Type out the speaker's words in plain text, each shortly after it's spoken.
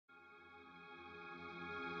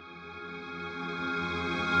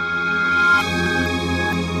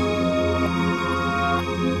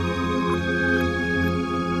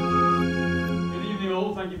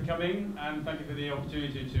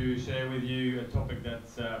to share with you a topic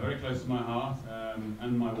that's very close to my heart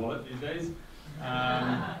and my wallet these days.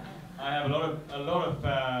 I have a lot of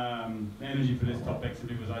energy for this topic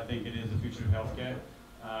simply because I think it is the future of healthcare,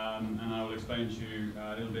 and I will explain to you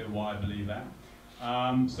a little bit why I believe that.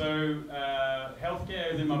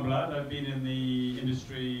 Healthcare is in my blood. I've been in the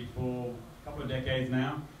industry for a couple of decades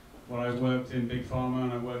now. Well, I've worked in big pharma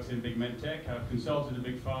and I've worked in big medtech. I've consulted to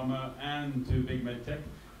big pharma and to big medtech.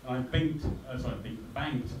 I've banked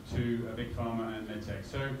to a big pharma and medtech.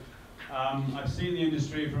 So I've seen the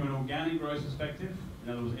industry from an organic growth perspective,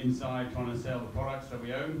 in other words, inside trying to sell the products that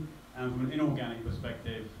we own, and from an inorganic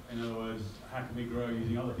perspective, in other words, how can we grow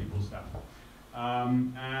using other people's stuff. I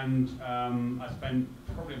spent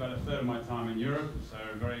probably about a third of my time in Europe, so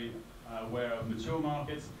very aware of mature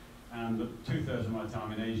markets, and 2/3 of my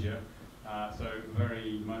time in Asia, so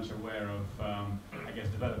very much aware of, I guess,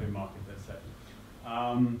 developing markets, let's say.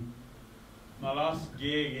 My last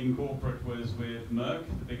gig in corporate was with Merck,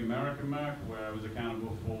 the big American Merck, where I was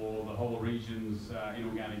accountable for the whole region's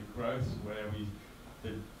inorganic growth, where we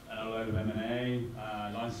did a load of M&A,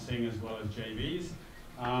 licensing as well as JVs.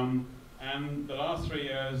 And the last 3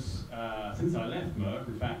 years, since I left Merck,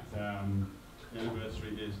 in fact, the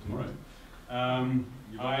anniversary is tomorrow.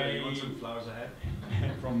 You want some flowers ahead?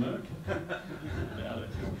 From Merck.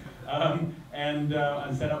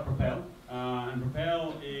 And set up Propel. And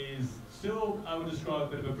Propel is still, I would describe, a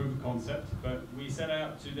bit of a proof of concept, but we set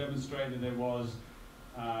out to demonstrate that there was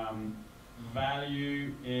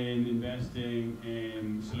value in investing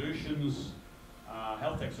in solutions,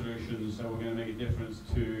 HealthTech solutions, so we're going to make a difference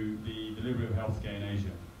to the delivery of healthcare in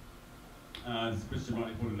Asia. As Christian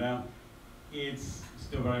rightly pointed out, it's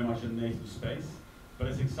still very much a nascent space, but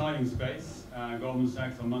it's an exciting space. Goldman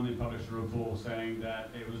Sachs on Monday published a report saying that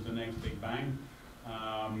it was the next big bang.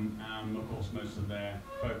 And of course most of their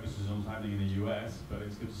focus is on what's happening in the US, but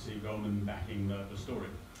it's good to see Goldman backing the story.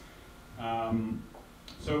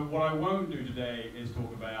 So what I won't do today is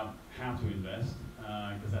talk about how to invest,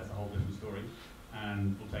 because that's a whole different story,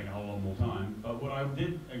 and will take a whole lot more time. But what I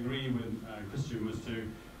did agree with Christian was to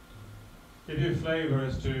give you a flavor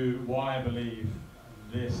as to why I believe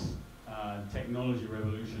this technology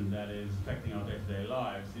revolution that is affecting our day-to-day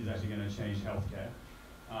lives is actually going to change healthcare.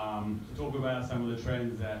 To talk about some of the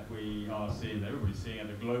trends that we are seeing, that everybody's seeing at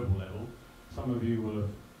a global level. Some of you will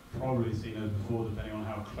have probably seen those before, depending on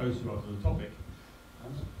how close you are to the topic.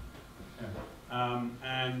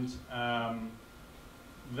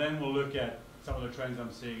 Then we'll look at some of the trends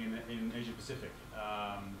I'm seeing in Asia Pacific.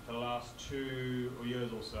 For the last 2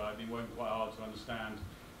 years or so, I've been working quite hard to understand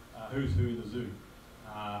who's who in the zoo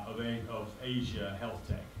of Asia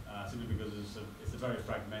HealthTech, simply because it's a very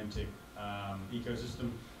fragmented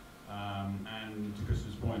ecosystem, and to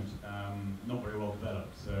Christian's point, not very well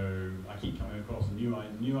developed. So I keep coming across new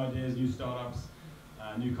ideas, new startups,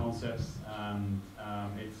 new concepts, and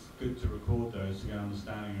it's good to record those to get an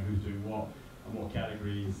understanding of who's doing what and what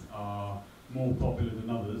categories are more popular than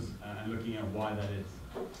others, and looking at why that is.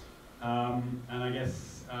 And I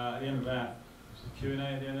guess at the end of that, Q&A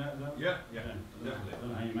at the end of that? Yeah, definitely. I don't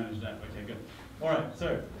know how you manage that. Okay, good. All right,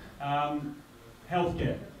 so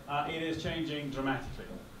healthcare. It is changing dramatically.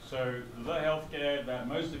 So the healthcare that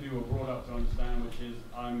most of you were brought up to understand, which is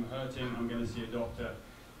I'm hurting, I'm going to see a doctor,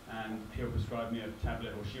 and he'll prescribe me a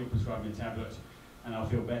tablet, or she'll prescribe me a tablet, and I'll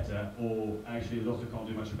feel better, or actually the doctor can't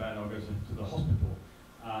do much about it, I'll go to the hospital,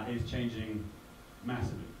 is changing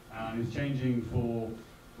massively. And it's changing for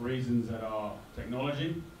reasons that are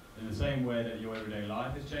technology, in the same way that your everyday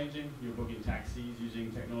life is changing. You're booking taxis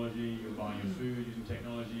using technology, you're buying your food using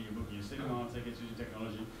technology, you're booking your cinema tickets using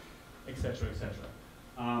technology, etc., etc.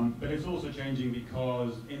 But it's also changing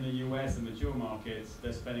because in the US and mature markets,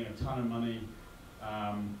 they're spending a ton of money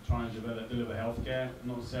trying to deliver healthcare,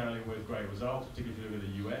 not necessarily with great results, particularly if you look at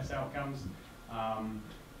the US outcomes.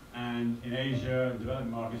 And in Asia and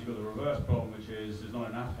developing markets, you've got the reverse problem, which is there's not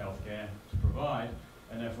enough healthcare to provide,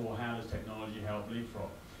 and therefore how does technology help leapfrog?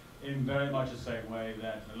 In very much the same way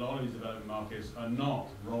that a lot of these developing markets are not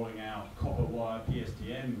rolling out copper wire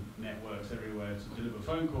PSTN networks everywhere to deliver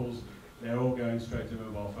phone calls, they're all going straight to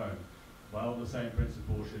mobile phone. Well, the same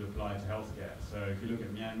principle should apply to healthcare. So if you look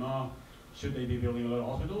at Myanmar, should they be building a lot of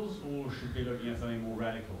hospitals, or should we be looking at something more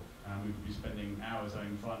radical? We could be spending hours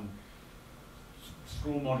having fun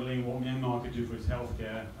scroll modeling what Myanmar could do for its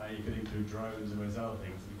healthcare. You could include drones and various other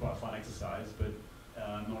things. It'd be quite a fun exercise, but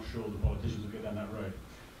I'm not sure the politicians will go down that road.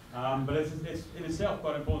 But it's in itself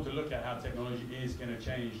quite important to look at how technology is going to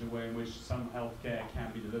change the way in which some healthcare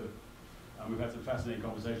can be delivered. We've had some fascinating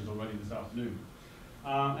conversations already this afternoon.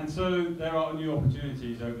 And so there are new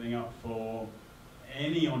opportunities opening up for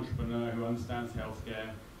any entrepreneur who understands healthcare,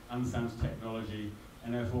 understands technology,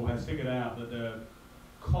 and therefore has figured out that the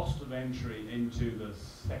cost of entry into the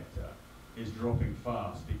sector is dropping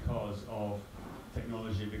fast because of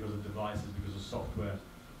technology, because of devices, because of software,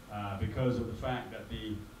 because of the fact that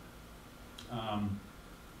the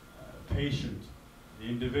patient, the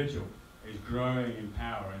individual, is growing in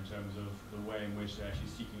power in terms of the way in which they're actually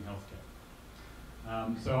seeking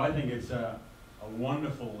healthcare. So I think it's a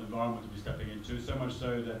wonderful environment to be stepping into, so much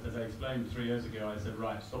so that, as I explained 3 years ago, I said,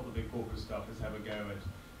 right, stop the big corporate stuff, let's have a go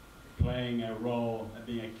at playing a role and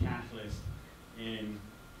being a catalyst in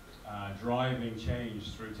driving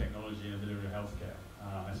change through technology and the delivery of healthcare.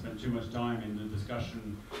 I spent too much time in the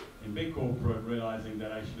discussion in big corporate realizing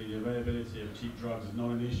that actually the availability of cheap drugs is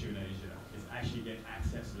not an issue in Asia. It's actually getting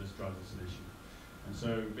access to those drugs that's an issue. And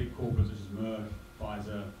so big corporates such as Merck,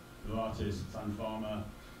 Pfizer, Novartis, Sun Pharma,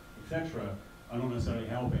 etc. are not necessarily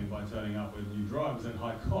helping by turning up with new drugs at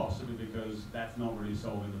high cost, simply because that's not really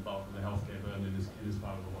solving the bulk of the healthcare burden in this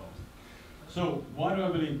part of the world. So why do I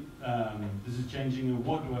believe this is changing, and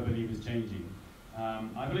what do I believe is changing?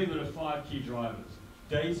 I believe there are 5 key drivers.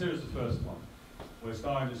 Data is the first one. We're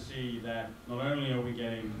starting to see that not only are we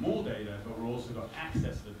getting more data, but we're also got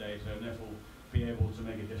access to the data and therefore be able to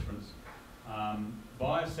make a difference.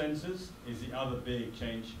 Biosensors is the other big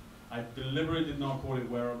change. I deliberately did not call it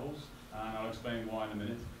wearables, and I'll explain why in a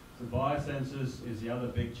minute. So biosensors is the other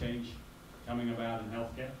big change coming about in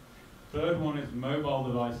healthcare. Third one is mobile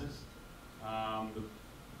devices. The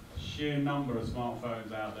sheer number of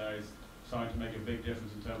smartphones out there is starting to make a big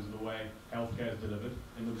difference in terms of the way healthcare is delivered,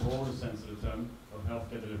 in the broader sense of the term of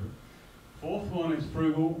healthcare delivery. Fourth one is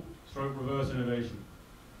frugal stroke reverse innovation.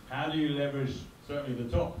 How do you leverage certainly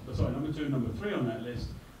the number 2 and number 3 on that list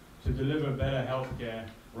to deliver better healthcare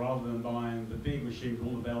rather than buying the big machines with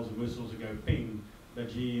all the bells and whistles that go ping that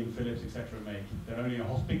GE and Philips, etc. make, that only a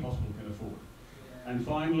big hospital can afford. And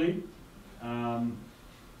finally,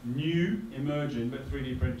 new, emerging, but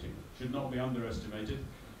 3D printing should not be underestimated.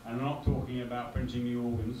 And I'm not talking about printing new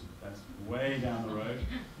organs, that's way down the road.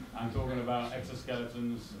 I'm talking about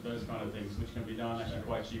exoskeletons, those kind of things, which can be done actually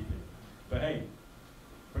quite cheaply. But hey,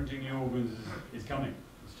 printing new organs is coming.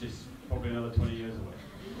 It's just probably another 20 years away.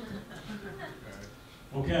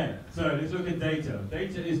 Okay, so let's look at data.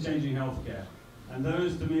 Data is changing healthcare. And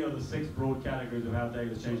those, to me, are the 6 broad categories of how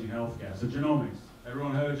data is changing healthcare. So genomics.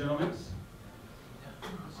 Everyone heard of genomics?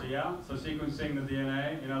 So yeah, so sequencing the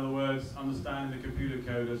DNA, in other words, understanding the computer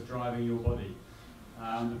code that's driving your body.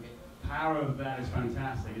 The power of that is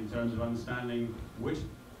fantastic in terms of understanding which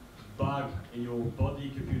bug in your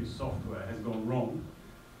body computer software has gone wrong,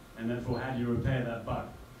 and therefore how do you repair that bug.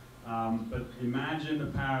 But imagine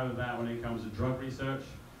the power of that when it comes to drug research,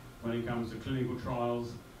 when it comes to clinical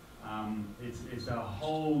trials. It's a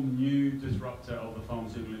whole new disruptor of the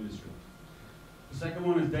pharmaceutical industry. The second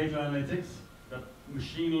one is data analytics. The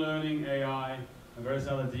machine learning, AI, and various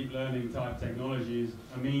other deep learning type technologies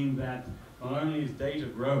mean that not only is data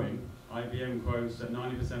growing, IBM quotes that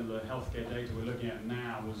 90% of the healthcare data we're looking at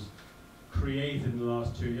now was created in the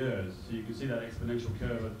last 2 years. So you can see that exponential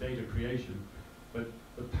curve of data creation. But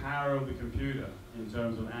the power of the computer in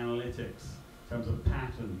terms of analytics, in terms of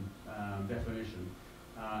pattern definition,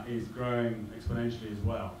 is growing exponentially as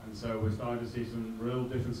well. And so we're starting to see some real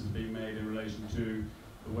differences being made in relation to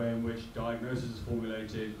the way in which diagnosis is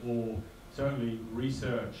formulated, or certainly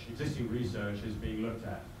research, existing research is being looked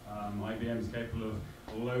at. IBM is capable of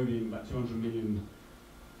loading about 200 million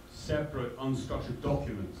separate unstructured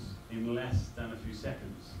documents in less than a few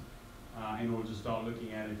seconds in order to start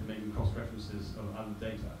looking at it and making cross-references of other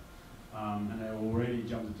data. And they've already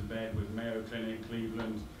jumped into bed with Mayo Clinic,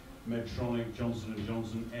 Cleveland, Medtronic, Johnson &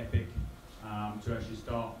 Johnson, Epic, to actually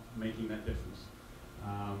start making that difference.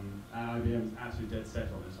 And IBM's absolutely dead set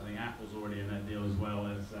on this. I think Apple's already in that deal as well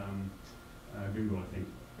as Google, I think.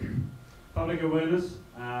 Public awareness.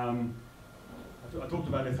 I talked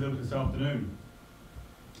about this a little bit this afternoon.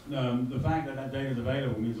 The fact that that data is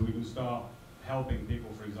available means that we can start helping people,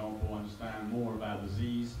 for example, understand more about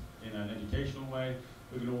disease in an educational way.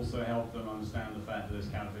 We can also help them understand the fact that there's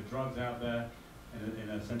counterfeit drugs out there in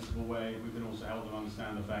a sensible way. We can also help them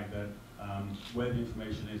understand the fact that where the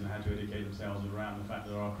information is and how to educate themselves around the fact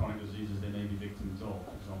that there are chronic diseases they may be victims of,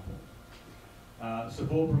 for example.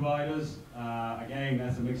 Support providers, again,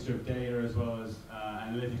 that's a mixture of data as well as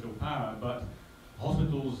analytical power, but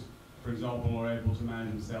hospitals, for example, are able to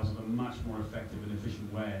manage themselves in a much more effective and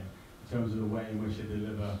efficient way in terms of the way in which they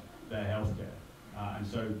deliver their healthcare. And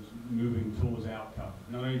so moving towards outcome.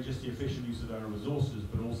 Not only just the efficient use of their resources,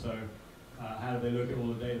 but also how do they look at all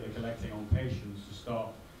the data they're collecting on patients to start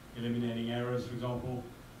eliminating errors, for example,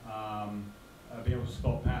 be able to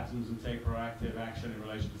spot patterns and take proactive action in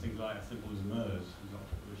relation to things like as simple as MERS, for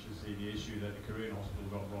example, which is the issue that the Korean hospital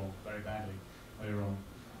got wrong very badly earlier on.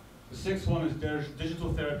 The sixth one is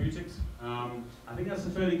digital therapeutics. I think that's a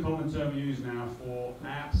fairly common term used now for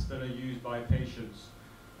apps that are used by patients,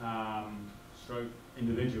 stroke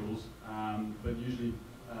individuals, but usually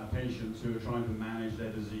patients who are trying to manage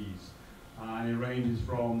their disease. And it ranges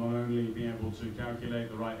from not only being able to calculate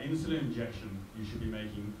the right insulin injection you should be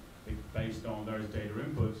making based on various data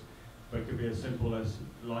inputs, but it could be as simple as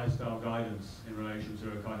lifestyle guidance in relation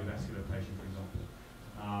to a cardiovascular patient, for example.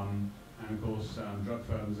 And of course, drug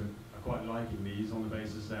firms are quite liking these on the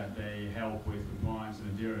basis that they help with compliance and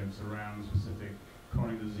adherence around specific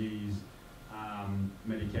chronic disease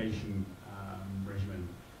medication regimen,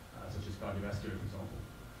 such as cardiovascular, for example.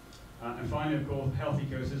 And finally, of course, health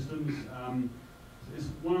ecosystems is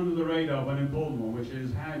one under the radar, but an important one, which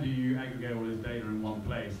is how do you aggregate all this data in one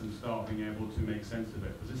place and start being able to make sense of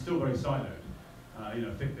it? Because it's still very siloed.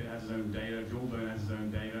 Fitbit has its own data, Julien has its own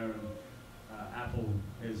data, and Apple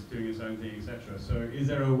is doing its own thing, etc. So is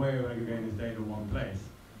there a way of aggregating this data in one place?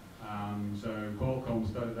 So Qualcomm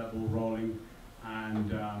started that ball rolling,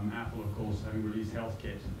 and Apple, of course, having released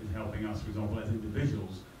HealthKit, is helping us, for example, as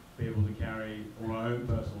individuals, be able to carry all our own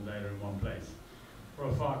personal data in one place. We're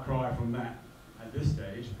a far cry from that at this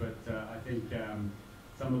stage, but I think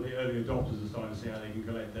some of the early adopters are starting to see how they can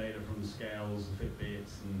collect data from the scales, the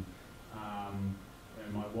Fitbits, and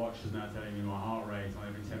my watch is now telling me my heart rate on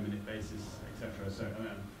every 10-minute basis, etc. So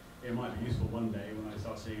it might be useful one day when I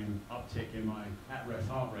start seeing an uptick in my at-rest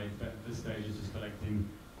heart rate, but at this stage it's just collecting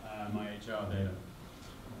my HR data.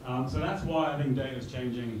 So that's why I think data is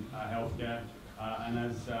changing healthcare. And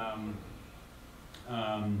as,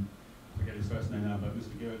 I forget his first name now, but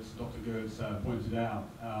Mr. Gertz, Dr. Gertz pointed out,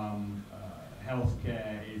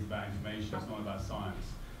 healthcare is about information, it's not about science.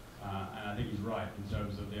 And I think he's right in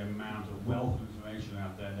terms of the amount of wealth of information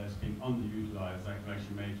out there that's being underutilized that can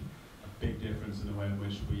actually make a big difference in the way in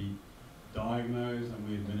which we diagnose and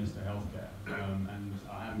we administer healthcare. And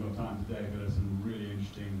I haven't got time today, but there's some really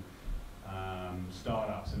interesting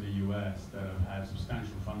startups in the US that have had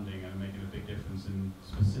substantial funding and are making a big difference in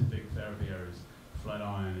specific therapy areas.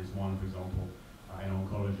 Flatiron is one, for example, in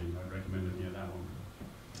oncology. I'd recommend looking at that one.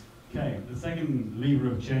 Okay, the second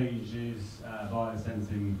lever of change is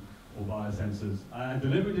biosensing or biosensors. I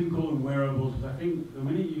deliberately didn't call them wearables because I think the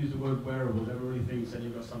minute you use the word wearables, everybody thinks that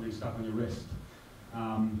you've got something stuck on your wrist.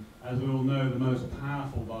 As we all know, the most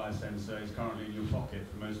powerful biosensor is currently in your pocket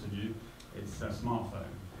for most of you. It's a smartphone.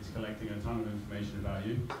 It's collecting a ton of information about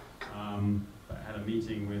you. I had a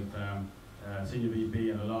meeting with a senior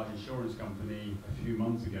VP at a large insurance company a few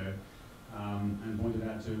months ago and pointed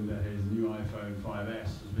out to him that his new iPhone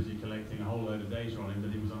 5S was busy collecting a whole load of data on him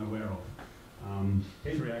that he was unaware of.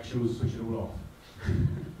 His reaction was to switch it all off.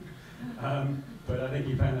 But I think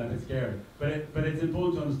he found that a bit scary. But it's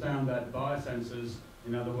important to understand that biosensors,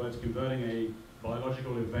 in other words, converting a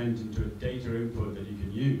biological event into a data input that you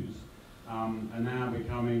can use, are now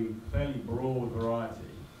becoming fairly broad variety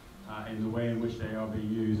in the way in which they are being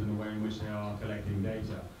used and the way in which they are collecting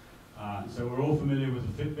data. So we're all familiar with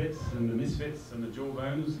the Fitbits and the Misfits and the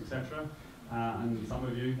Jawbones, etc. And some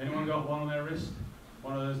of you, anyone got one on their wrist?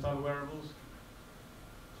 One of those type of wearables?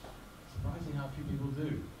 Surprising how few people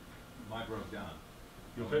do. Mine broke down.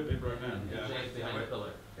 Your Fitbit broke down? Yeah. Behind the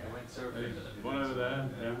pillar. I went surfing. One over there,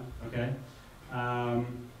 yeah, okay.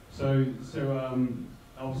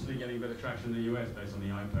 Obviously getting a bit of traction in the US based on the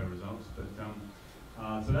IPO results, but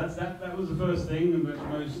so that was the first thing that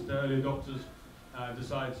most early adopters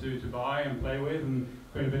decided to buy and play with and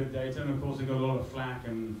create a bit of data, and of course it got a lot of flack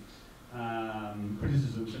and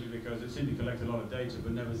criticism simply because it seemed to collect a lot of data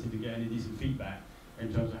but never seemed to get any decent feedback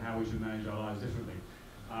in terms of how we should manage our lives differently.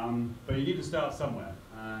 But you need to start somewhere,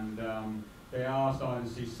 and they are starting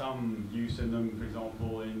to see some use in them, for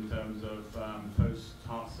example, in terms of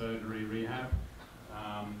post-heart surgery rehab.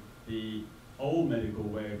 The old medical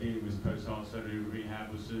way of dealing with post-heart surgery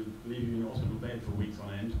rehab was to leave you in the hospital bed for weeks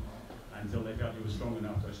on end until they felt you were strong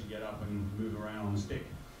enough to actually get up and move around on a stick.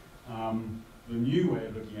 The new way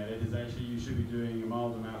of looking at it is actually you should be doing a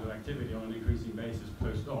mild amount of activity on an increasing basis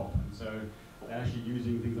post-op, and so they're actually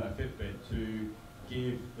using things like Fitbit to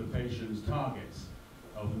give the patients targets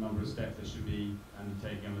of the number of steps they should be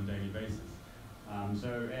undertaking on a daily basis.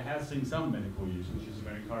 So it has seen some medical use, which is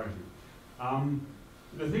very encouraging.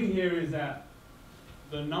 The thing here is that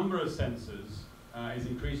the number of sensors is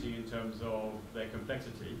increasing in terms of their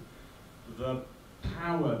complexity. The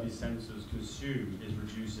power these sensors consume is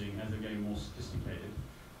reducing as they're getting more sophisticated.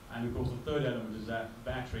 And of course the third element is that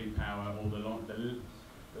battery power, or the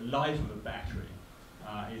life of the battery,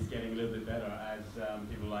 is getting a little bit better as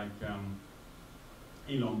people like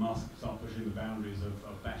Elon Musk start pushing the boundaries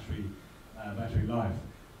of battery life.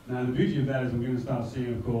 Now the beauty of that is we're going to start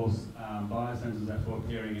seeing, of course, biosensors therefore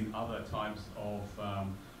appearing in other types of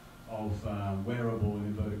wearable, in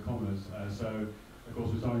inverted commas. So, of course,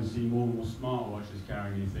 we're starting to see more and more smartwatches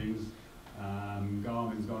carrying these things.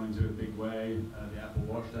 Garmin's gone into it a big way. The Apple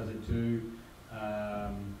Watch does it too.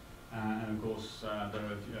 And of course, there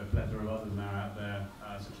are a plethora of others now out there,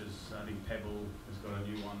 such as I think Pebble has got a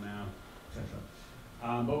new one now, etc.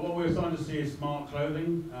 But what we're starting to see is smart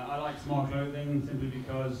clothing. I like smart clothing simply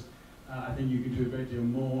because I think you can do a great deal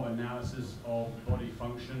more analysis of body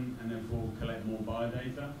function and therefore collect more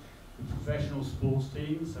biodata. The professional sports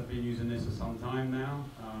teams have been using this for some time now.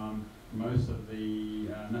 Most of the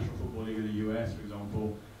National Football League in the US, for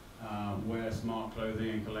example, wear smart clothing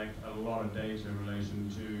and collect a lot of data in relation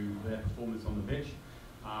to their performance on the pitch.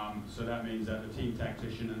 So that means that the team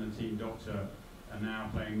tactician and the team doctor are now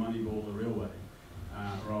playing Moneyball the real way.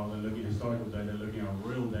 Rather than looking at historical data, they're looking at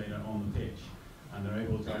real data on the pitch. And they're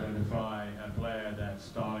able to identify a player that's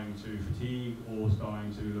starting to fatigue or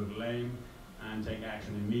starting to look lame and take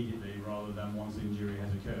action immediately rather than once injury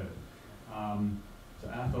has occurred. So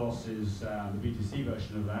Athos is the B2C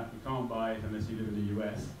version of that. You can't buy it unless you live in the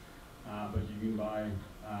US, but you can buy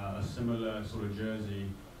a similar sort of jersey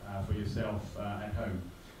for yourself at home,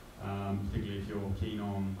 particularly if you're keen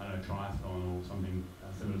on, I don't know, triathlon or something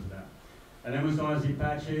similar to that. And then we're starting to see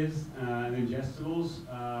patches and ingestibles.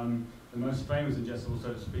 The most famous ingestible,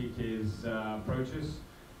 so to speak, is Proteus,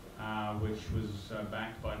 which was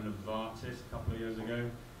backed by Novartis a couple of years ago.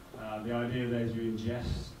 The idea there is you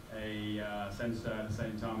ingest a sensor at the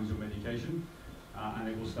same time as your medication, and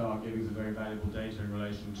it will start giving some very valuable data in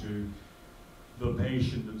relation to the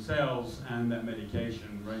patient themselves and that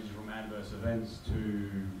medication, ranging from adverse events to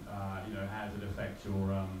how does it affect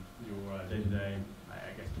your day-to-day,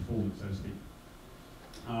 I guess, performance, so to speak.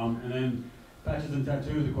 And then patches and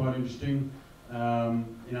tattoos are quite interesting.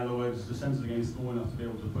 In other words, the sensors are getting small enough to be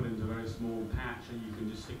able to put into a very small patch that you can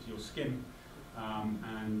just stick to your skin.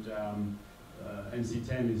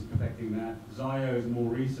 NC10 is perfecting that. Zio is more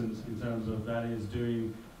recent in terms of that is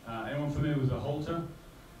doing, anyone familiar with the Holter?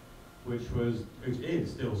 Which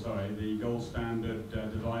is still, the gold standard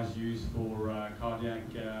device used for cardiac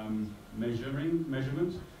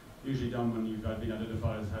measurement, usually done when you've been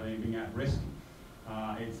identified as having been at risk.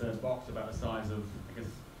 It's a box about the size of, I guess,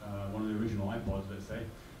 one of the original iPods, let's say,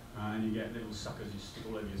 and you get little suckers you stick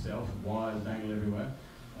all over yourself, wires dangle everywhere,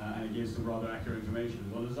 and it gives some rather accurate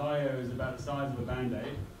information. Well, the Zio is about the size of a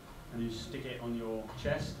Band-Aid, and you stick it on your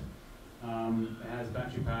chest. It has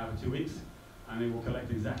battery power for 2 weeks, and it will collect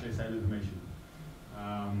exactly the same information.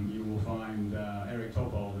 You will find Eric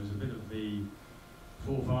Topol, who's a bit of the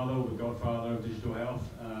forefather or the godfather of digital health,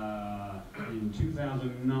 in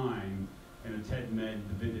 2009 in a TED Med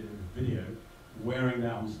video, wearing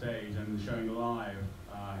that on stage and showing live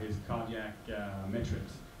his cardiac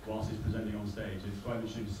metrics whilst he's presenting on stage. It's quite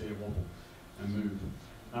interesting to see it wobble and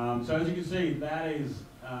move. So as you can see, that is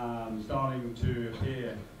starting to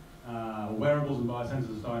appear. Wearables and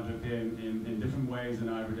biosensors are starting to appear in different ways in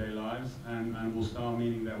our everyday lives, and will start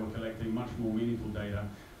meaning that we're collecting much more meaningful data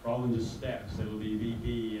rather than just steps. It'll be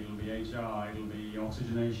BP, it'll be HR, it'll be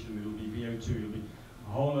oxygenation, it'll be VO2, it'll be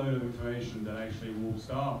a whole load of information that actually will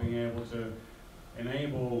start being able to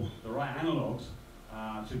enable the right analogs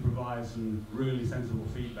to provide some really sensible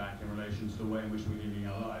feedback in relation to the way in which we're living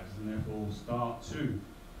our lives, and therefore start to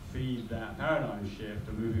feed that paradigm shift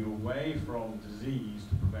of moving away from disease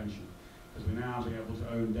to prevention, because we're now being able to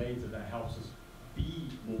own data that helps us be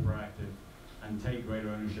more proactive and take greater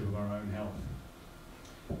ownership of our own health.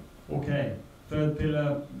 Okay, third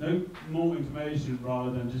pillar, no more information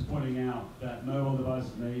rather than just pointing out that mobile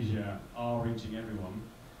devices in Asia are reaching everyone.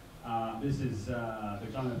 This is the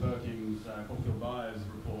Kleiner Perkins Caulfield Byers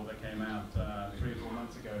report that came out 3 or 4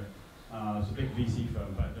 months ago. It's a big VC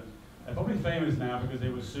firm, but they're probably famous now because they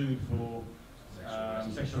were sued for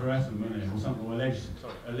sexual harassment, weren't they? Or something, or alleged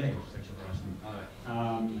sexual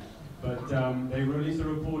harassment. But they release a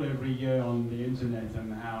report every year on the internet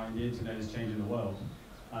and how the internet is changing the world.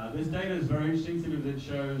 This data is very interesting because it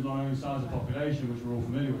shows not only size of population, which we're all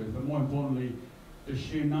familiar with, but more importantly, the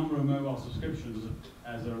sheer number of mobile subscriptions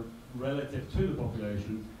as a relative to the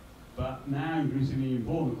population, but now increasingly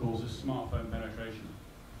important, of course, is smartphone penetration.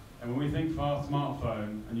 And when we think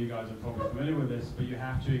smartphone, and you guys are probably familiar with this, but you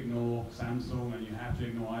have to ignore Samsung and you have to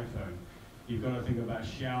ignore iPhone. You've got to think about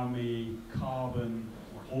Xiaomi, Carbon,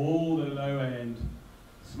 all the low-end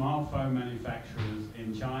smartphone manufacturers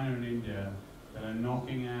in China and India that are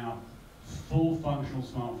knocking out full functional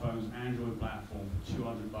smartphones, Android platform for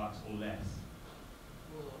 $200 or less.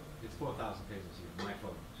 It's 4,000 pesos here. My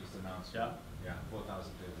phone just announced. Yeah. Yeah,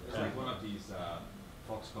 4,000 pesos. It's Yeah. like one of these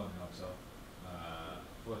Foxconn also.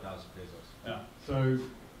 4,000 pesos. Yeah. So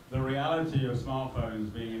the reality of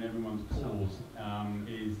smartphones being in everyone's paws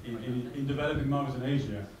is in developing markets in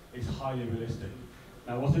Asia is highly realistic.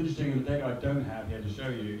 Now, what's interesting in the data I don't have here to show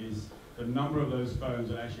you is the number of those phones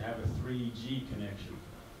that actually have a 3G connection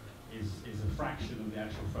is a fraction of the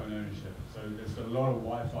actual phone ownership. So there's a lot of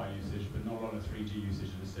Wi-Fi usage, but not a lot of 3G usage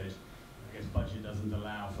at this stage. I guess budget doesn't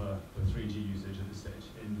allow for 3G usage at this stage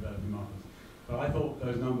in developing markets. But I thought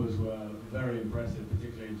those numbers were very impressive,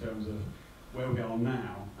 particularly in terms of where we are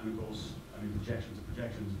now, and of course, I mean, projections are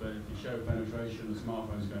projections, but if you show penetration of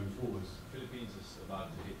smartphones going forwards. Philippines is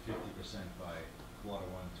about to hit 50% by Q1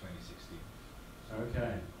 2016.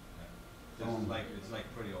 Okay. It's like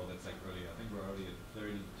pretty old. It's like early. I think we're already at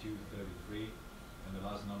 32, 33, and the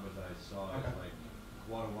last numbers that I saw is like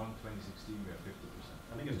Q1 2016 we are 50%.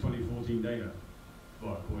 I think it's 2014 data,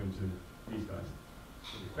 well, according to these guys.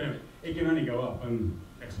 Anyway, it can only go up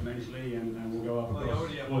exponentially, and will go up Well, they across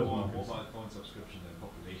already have all more markets. mobile phone subscription than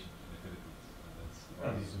population in the Philippines. And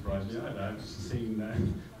That doesn't surprise me. I've just seen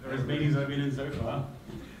various meetings I've been in so far.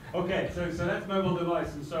 Okay, so that's mobile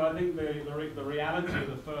device, and so I think the reality of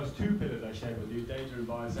the first two pillars I shared with you, data and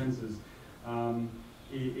biosensors,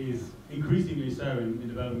 is increasingly so in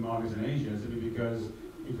developing markets in Asia, simply because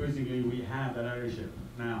increasingly we have that ownership.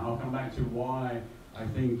 Now, I'll come back to why I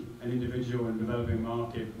think an individual in a developing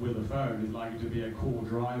market with a phone is likely to be a core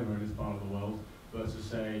driver in this part of the world versus,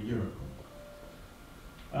 say, Europe.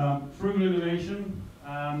 Frugal innovation,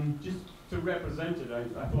 just to represent it, I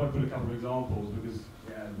thought I'd put a couple of examples because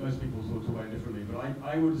most people sort of talk about it differently, but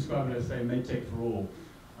I would describe it as, say, medtech for all.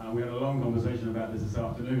 We had a long conversation about this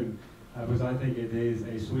afternoon because I think it is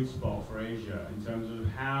a sweet spot for Asia in terms of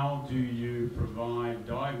how do you provide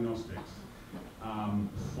diagnostics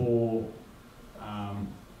for,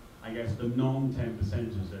 I guess, the non-10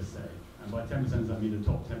 percenters, let's say. And by 10 percent, I mean the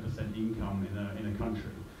top 10% income in a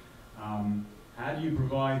country. How do you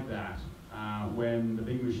provide that when the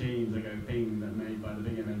big machines that go ping that are made by the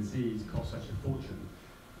big MNCs cost such a fortune?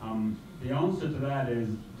 The answer to that is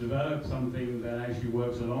develop something that actually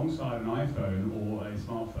works alongside an iPhone or a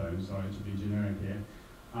smartphone, sorry to be generic here,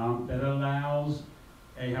 that allows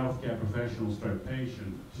a healthcare professional stroke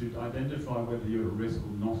patient to identify whether you're at risk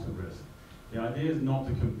or not at risk. The idea is not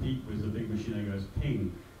to compete with the big machine that goes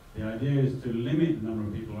ping. The idea is to limit the number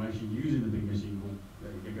of people who are actually using the big machine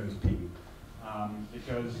that goes ping.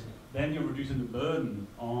 Because then you're reducing the burden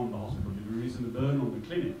on the hospital, you're reducing the burden on the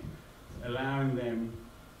clinic, allowing them,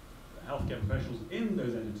 healthcare professionals in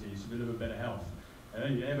those entities, to deliver better health. I don't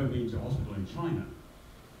know if you've ever been to a hospital in China,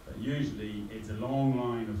 but usually it's a long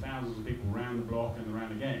line of thousands of people around the block and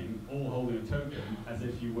around again, all holding a token as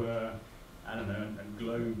if you were, I don't know, a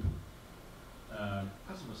globe.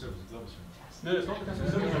 customer service at Globe is fantastic. No, it's not the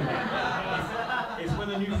customer service. It's when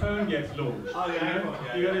the new phone gets launched. Oh,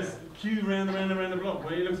 yeah, You got this queue around the block.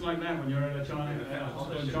 Well, it looks like that when you're in a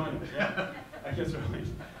hospital in China. Yeah, I guess right.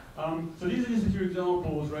 So these are just a few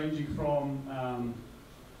examples ranging from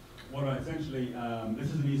what are essentially,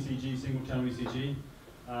 this is an ECG, single channel ECG.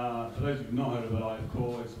 For those who've not heard of it, Live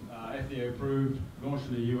Core, it's FDA approved, launched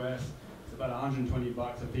in the US. It's about 120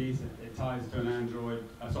 bucks a piece. It ties to an Android,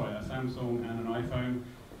 a Samsung and an iPhone.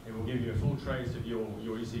 It will give you a full trace of your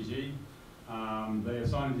ECG. They have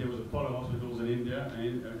signed a deal with Apollo Hospitals in India,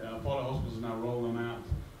 and Apollo Hospitals now roll them out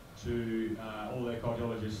to all their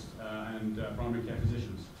cardiologists and primary care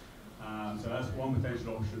physicians. So that's one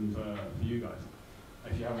potential option for you guys,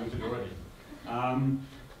 if you haven't looked at it already.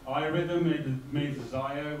 iRhythm means a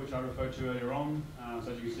Zio, which I referred to earlier on.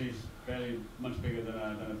 So as you can see, it's fairly much bigger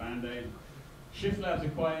than a Band-Aid. Shift Labs are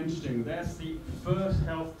quite interesting. That's the first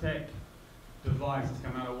health tech device that's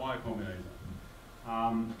come out of Y Combinator.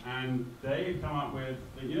 And they've come up with,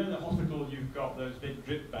 you know, in the hospital you've got those big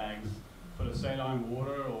drip bags full of saline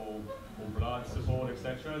water or blood support,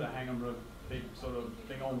 etc., that hang on a big sort of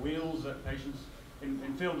thing on wheels that patients,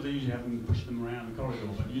 in films they usually have them push them around the corridor,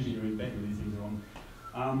 but usually you're in bed when these things are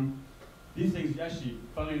on. These things actually,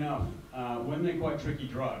 funnily enough, when they're quite tricky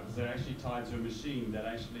drugs, they're actually tied to a machine that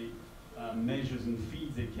actually measures and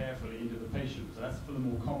feeds it carefully into the patient. So that's for the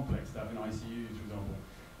more complex stuff in ICUs, for example.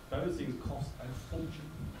 Those things cost a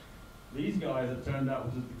fortune. These guys have turned out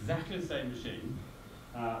with exactly the same machine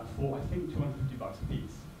for, I think, 250 bucks a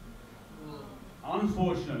piece.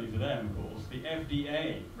 Unfortunately for them, of course, the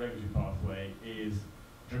FDA regulatory pathway is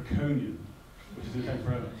draconian, which is going to take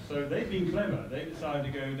forever. So they've been clever. They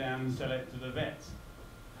decided to go down and sell it to the vets.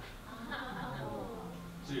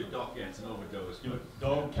 So your dog gets an overdose. Your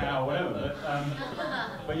dog, cow, whatever.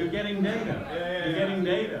 But you're getting data. You're getting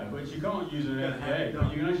data, which you can't use in an FDA,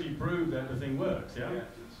 but you can actually prove that the thing works. Yeah.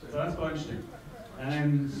 So that's quite interesting. And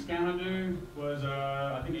then Scanadu was,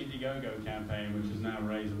 I think, Indiegogo campaign, which has now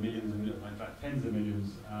raised millions, and in fact tens of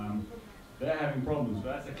millions. They're having problems,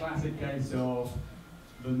 but that's a classic case of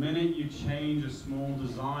the minute you change a small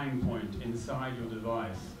design point inside your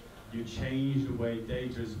device, you change the way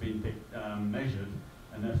data has been measured,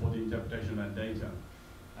 and therefore the interpretation of that data.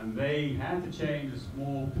 And they had to change a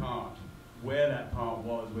small part, where that part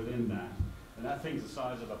was within that. And that thing's the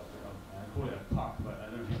size of I call it a puck, but I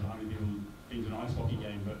don't know how many people been to an ice hockey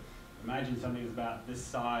game, but imagine something that's about this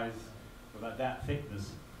size, about that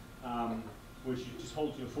thickness, which you just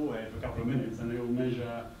hold to your forehead for a couple of minutes, and it will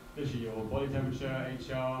measure literally your body temperature,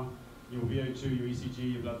 HR, your VO2, your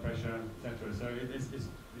ECG, your blood pressure, etc. So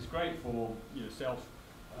it's great for self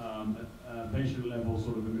patient level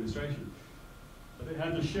sort of administration. But they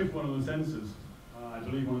had to shift one of the sensors, I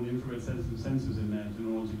believe one of the infrared sensors in there, in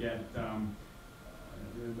order to get I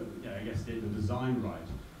guess the design right.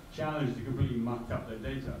 Challenge to completely mucked up their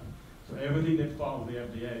data. So everything they filed with the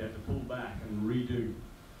FDA, they had to pull back and redo.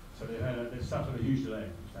 So they've suffered a huge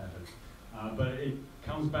delay, sadly. But it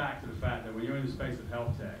comes back to the fact that when you're in the space of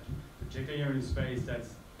health tech, particularly you're in a space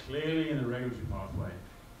that's clearly in the regulatory pathway,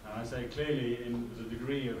 and I say clearly there's a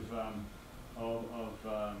degree of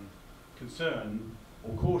concern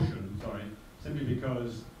or caution, simply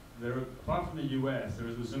because apart from the US, there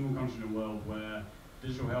is a single country in the world where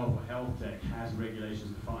digital health or health tech has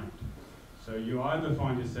regulations defined. So you either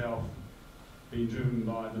find yourself being driven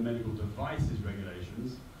by the medical devices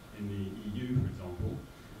regulations in the EU, for example,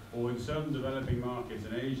 or in certain developing markets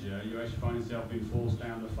in Asia, you actually find yourself being forced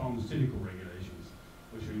down the pharmaceutical regulations,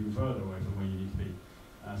 which are even further away from where you need to be.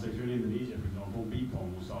 So if you're in Indonesia, for example,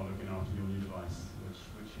 BPOM will start looking after your new device, which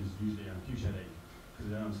is usually a huge headache, because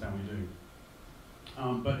they don't understand what you're doing.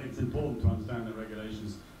 But it's important to understand that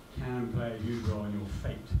regulations can play a huge role in your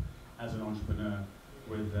fate as an entrepreneur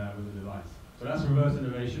with a device. So that's reverse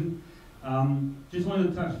innovation. Just wanted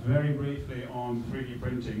to touch very briefly on 3D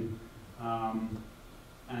printing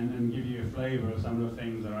and give you a flavor of some of the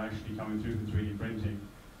things that are actually coming through from 3D printing,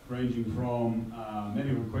 ranging from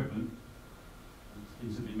medical equipment,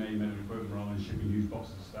 instantly made medical equipment rather than shipping huge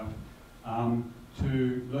boxes of stuff,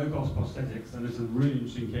 to low-cost prosthetics. And there's some really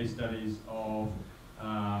interesting case studies of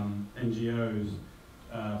NGOs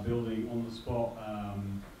building on-the-spot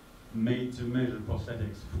made-to-measure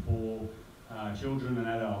prosthetics for children and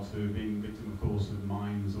adults who have been victim, of course, of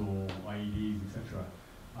mines or IEDs, etc.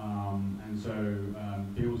 And so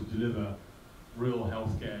be able to deliver real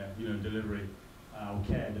healthcare, delivery, or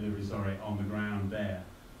care delivery, on the ground there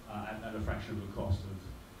at a fraction of the cost of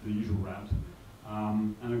the usual route.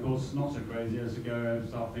 And of course, not so crazy as to go and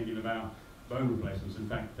start thinking about bone replacements. In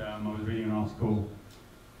fact, I was reading an article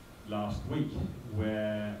last week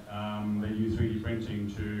where they use 3D printing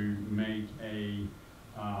to make a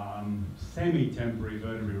semi-temporary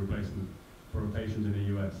vertebrae replacement for a patient in the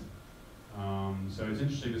US. So it's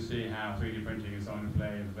interesting to see how 3D printing is starting to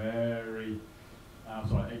play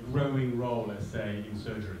a growing role, let's say, in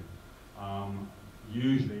surgery.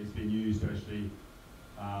 Usually it's been used to actually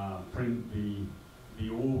print the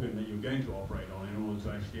organ that you're going to operate on in order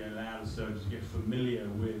to actually allow the surgeon to get familiar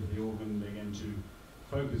with the organ they're going to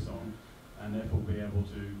focus on, and therefore be able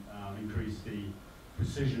to increase the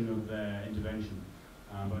precision of their intervention.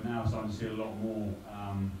 But now starting to see a lot more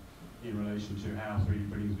in relation to how 3D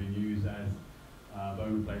printing has been used as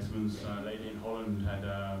bone replacements. A lady in Holland had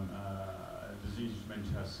a disease which meant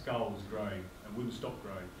her skull was growing and wouldn't stop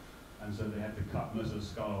growing. And so they had to cut most of the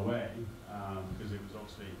skull away because it was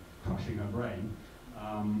obviously crushing her brain.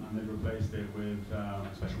 And they replaced it with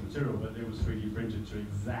special material, but it was 3D printed to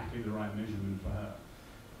exactly the right measurement for her.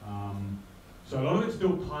 So a lot of it's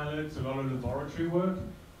still pilots, a lot of laboratory work,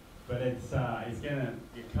 but it's gonna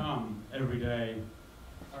become every day.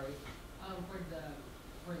 Sorry,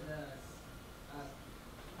 for the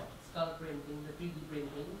skull printing, the 3D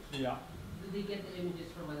printing. Yeah. Do they get the images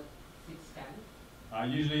from a CT scan?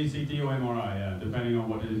 Usually CT or MRI, yeah, depending on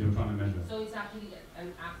what it is you're trying to measure. So it's actually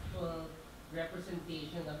an actual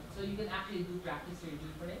representation of. So you can actually do plastic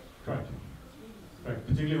surgery for it. Correct. Correct.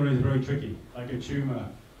 Particularly when it's very tricky, like a tumor.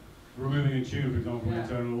 Removing a tumor, for example, from an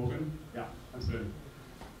internal organ. Yeah, absolutely.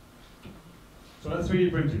 So that's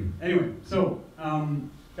 3D printing. Anyway, so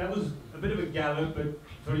that was a bit of a gallop, but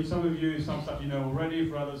for some of you, some stuff you know already.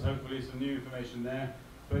 For others, hopefully, some new information there.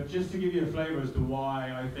 But just to give you a flavor as to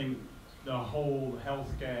why I think the whole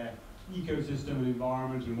healthcare ecosystem and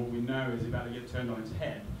environment and what we know is about to get turned on its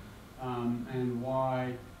head, and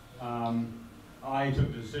why I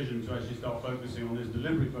took the decision to actually start focusing on this,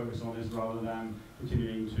 deliberately focus on this, rather than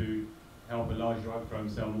continuing to help a large drug firm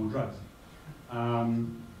sell more drugs.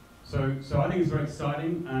 So I think it's very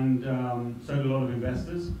exciting, and so do a lot of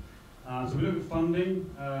investors. So we look at funding.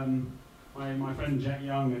 My friend Jack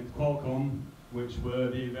Young at Qualcomm, which were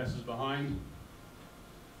the investors behind.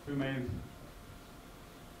 Who made?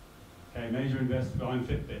 Okay, major investors behind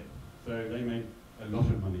Fitbit. So they made a lot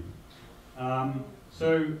of money.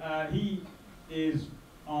 He is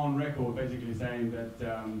on record basically saying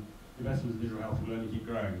that investments in digital health will only keep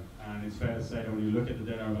growing. And it's fair to say that when you look at the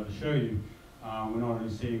data I'm about to show you, we're not only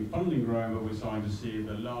seeing funding growing, but we're starting to see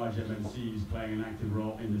the large MNCs playing an active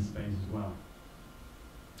role in this space as well.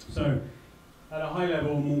 So, at a high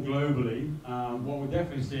level, more globally, what we're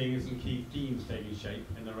definitely seeing is some key themes taking shape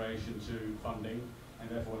in relation to funding, and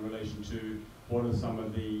therefore in relation to what are some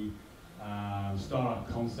of the startup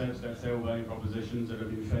concepts, let's say, or value propositions that have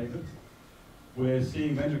been favored. We're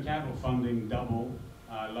seeing venture capital funding double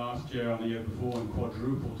last year on the year before and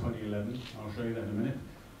quadruple 2011. I'll show you that in a minute.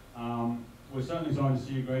 We're certainly starting to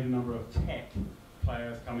see a greater number of tech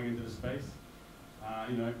players coming into the space.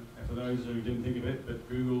 For those who didn't think of it, but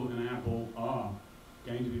Google and Apple are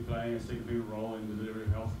going to be playing a significant role in the delivery of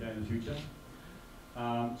healthcare in the future.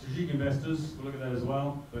 Strategic investors, we'll look at that as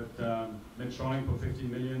well, but Medtronic put 50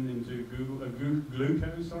 million into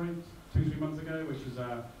Glucose, 2-3 months ago, which is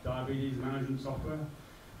diabetes management software.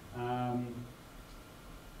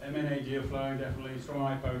 M&A deal flow, definitely,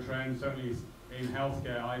 strong IPO trend, certainly in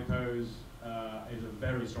healthcare, IPOs is a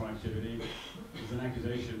very strong activity. There's an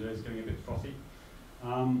accusation that it's getting a bit frothy.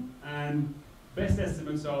 And best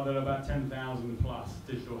estimates are that about 10,000 plus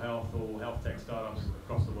digital health or health tech startups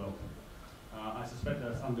across the world. I suspect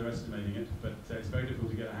that's underestimating it, but it's very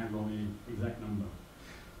difficult to get a handle on the exact number.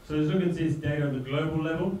 So let's look at this data at the global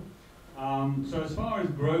level. So as far as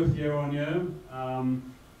growth year on year,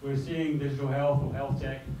 we're seeing digital health or health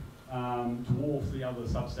tech dwarf the other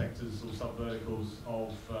subsectors or sub-verticals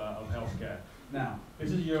of healthcare. Now,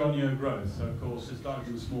 this is year-on-year growth, so of course it's starting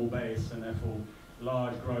from a small base, and therefore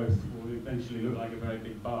large growth will eventually look like a very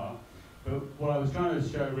big bar. But what I was trying to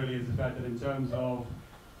show really is the fact that in terms of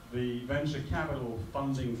the venture capital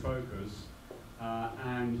funding focus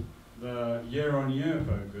and the year-on-year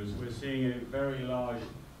focus, we're seeing a very large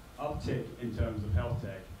uptick in terms of health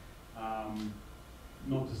tech.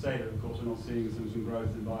 Not to say that, of course, we're not seeing some growth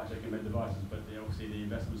in biotech and med devices, but obviously the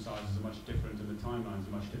investment sizes are much different and the timelines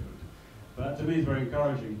are much different. But that to me is very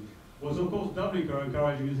encouraging. What's of course doubly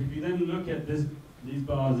encouraging is if you then look at these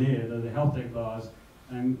bars here, the health tech bars,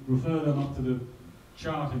 and refer them up to the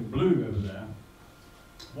chart in blue over there,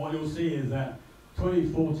 what you'll see is that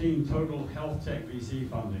 2014 total health tech VC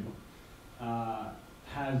funding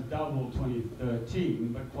has doubled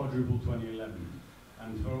 2013, but quadrupled 2011.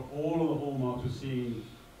 And for all of the hallmarks we're seeing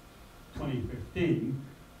 2015,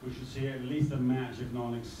 we should see at least a match, if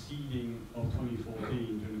not exceeding, of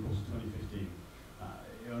 2014 during the course of 2015.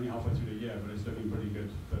 Only halfway through the year, but it's looking pretty good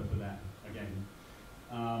for that again.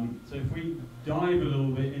 So if we dive a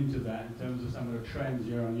little bit into that in terms of some of the trends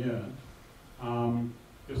year on year,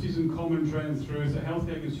 you'll see some common trends through. So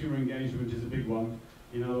healthcare consumer engagement is a big one.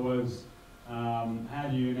 In other words, how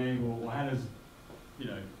do you enable, or how does,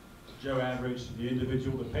 Joe Average, the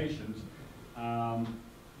individual, the patient,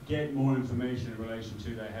 get more information in relation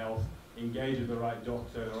to their health, engage with the right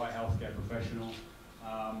doctor, the right healthcare professional,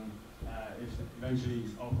 eventually,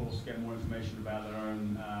 of course, get more information about their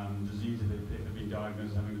own disease if they've been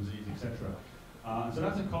diagnosed as having a disease, etc. So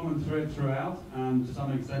that's a common thread throughout, and to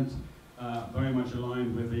some extent, very much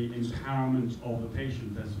aligned with the empowerment of the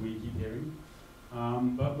patient, as we keep hearing.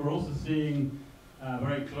 But we're also seeing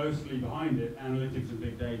very closely behind it analytics and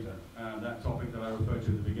big data, that topic that I referred to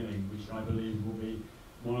at the beginning, which I believe will be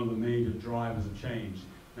one of the major drivers of change.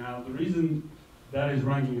 Now, the reason that is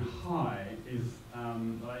ranking high is,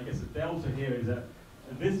 I guess the delta here is that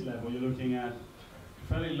at this level you're looking at a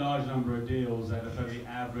fairly large number of deals at a fairly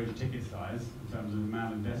average ticket size in terms of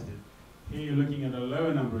amount invested. Here you're looking at a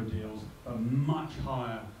lower number of deals, but much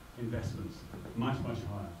higher investments, much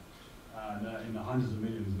higher, in the hundreds of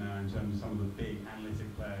millions now in terms of some of the big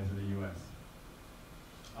analytic players in the US.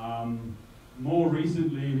 More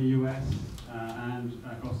recently in the US and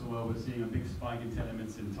across the world, we're seeing a big spike in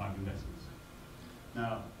telemedicine type investments.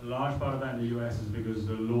 Now, a large part of that in the US is because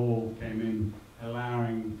the law came in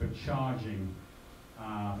allowing for charging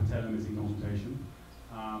for telemedicine consultation.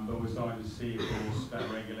 But we're starting to see, of course, that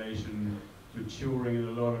regulation maturing in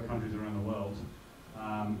a lot of countries around the world.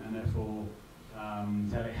 And therefore,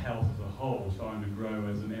 telehealth as a whole starting to grow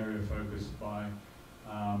as an area of focus by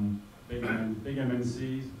big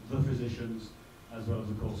MNCs, the physicians, as well as,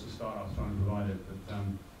 of course, the startups trying to provide it. But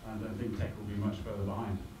I don't think tech will be much further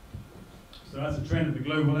behind. So that's a trend at the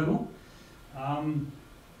global level.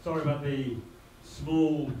 Sorry about the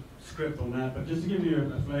small script on that, but just to give you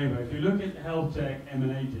a flavour, if you look at HealthTech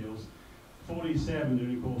M&A deals, 47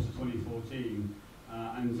 during the course of 2014,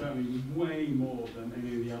 and certainly way more than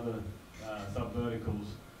any of the other sub-verticals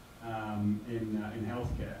in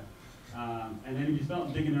healthcare. And then if you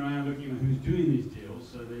start digging around looking at who's doing these deals,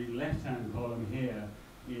 so the left-hand column here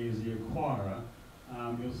is the acquirer.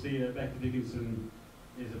 You'll see that Becker Dickinson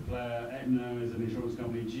is a player, Aetna is an insurance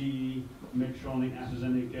company, GE, Medtronic,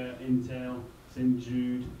 AstraZeneca, Intel, St.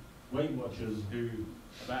 Jude, Weight Watchers, who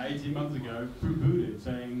about 18 months ago poo-pooed it,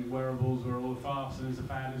 saying wearables were all fast and it's a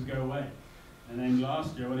fad, it's go away. And then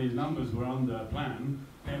last year, when his numbers were under plan,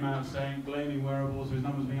 came out saying, blaming wearables for his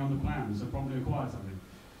numbers being under plan, so promptly acquired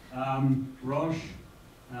something. Roche,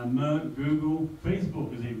 Merck, Google,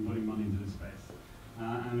 Facebook is even putting money into this space.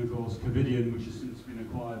 And of course, Covidian, which has since been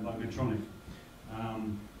acquired by Medtronic.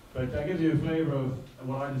 But that gives you a flavour of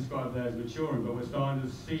what I described there as maturing, but we're starting to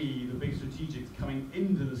see the big strategics coming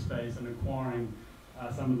into the space and acquiring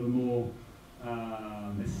some of the more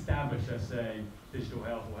established, let's say, digital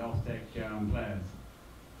health or health tech players.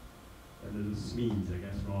 And the SMEs, I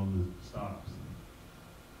guess, rather than startups.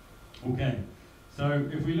 Okay, so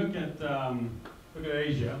if we look at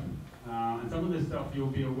Asia, and some of this stuff you'll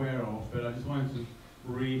be aware of, but I just wanted to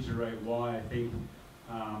reiterate why I think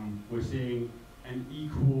we're seeing an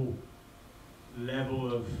equal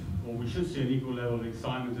level of, or we should see an equal level of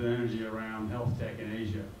excitement and energy around health tech in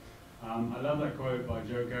Asia. I love that quote by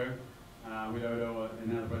Joko Widodo,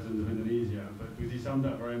 now the president of Indonesia, but because he summed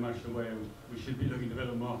up very much the way we should be looking at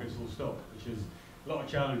developed markets full stop, which is a lot of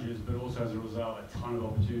challenges, but also as a result a ton of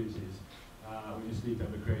opportunities. We just need to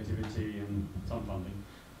have the creativity and some funding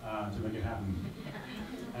to make it happen.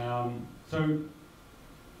 So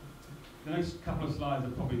the next couple of slides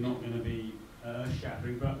are probably not going to be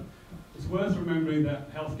shattering, but it's worth remembering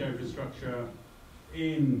that healthcare infrastructure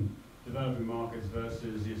in developing markets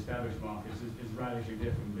versus the established markets is radically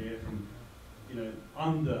different, be it from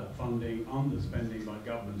underfunding, underspending by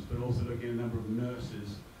governments, but also looking at the number of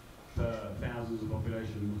nurses per thousands of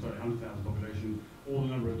population, sorry, 100,000 population, or the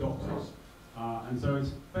number of doctors. And so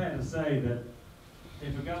it's fair to say that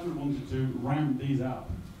if a government wanted to ramp these up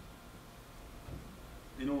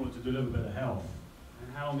in order to deliver better health,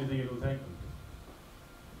 how long do you think it will take them?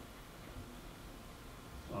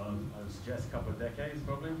 I would suggest a couple of decades,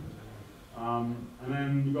 probably. And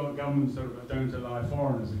then you've got governments that don't allow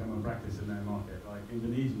foreigners to come and practice in their market. Like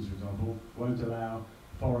Indonesians, for example, won't allow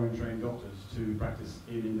foreign-trained doctors to practice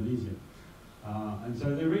in Indonesia. And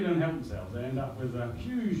so they really don't help themselves. They end up with a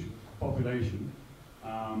huge population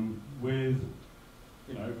with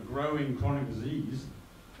a growing chronic disease,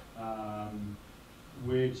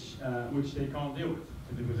 which they can't deal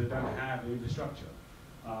with because they don't have the infrastructure.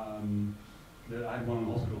 I had one on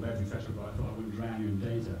hospital beds, etc., but I thought I wouldn't drown you in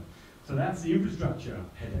data. So that's the infrastructure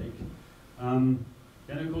headache. Then,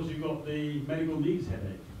 of course, you've got the medical needs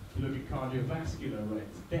headache. If you look at cardiovascular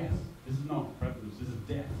rates, death. This is not prevalence, this is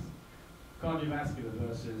death. Cardiovascular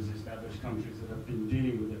versus established countries that have been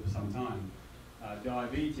dealing with it for some time.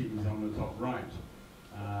 Diabetes on the top right.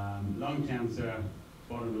 Lung cancer,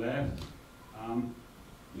 bottom left.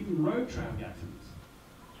 Even road traffic accidents.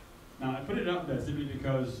 Now, I put it up there simply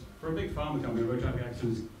because for a big pharma company, road traffic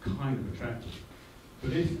accident is kind of attractive.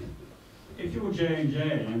 But if you're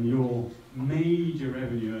J&J and your major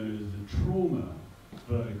revenue earner is the trauma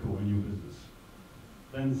vertical in your business,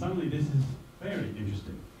 then suddenly this is very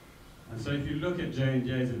interesting. And so if you look at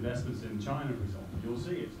J&J's investments in China, for example, you'll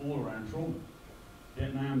see it's all around trauma.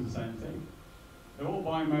 Vietnam's the same thing. They're all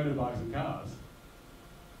buying motorbikes and cars,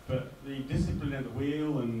 but the discipline at the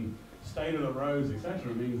wheel and state of the roads,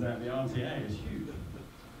 etc., means that the RTA is huge.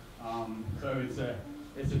 So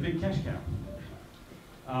it's a big cash cow.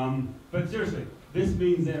 But seriously, this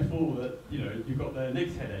means therefore that you've got the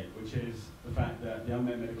next headache, which is the fact that the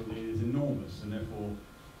unmet medical need is enormous, and therefore,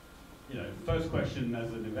 first question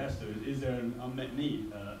as an investor is there an unmet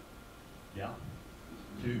need? Yeah,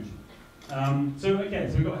 huge. So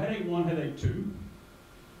we've got headache 1, headache 2.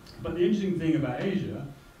 But the interesting thing about Asia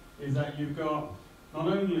is that you've got not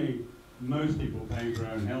only most people paying for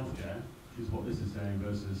their own healthcare, which is what this is saying,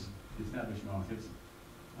 versus the established markets.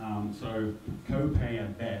 So co-pay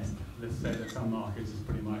at best. Let's say that some markets is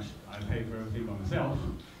pretty much I pay for everything by myself.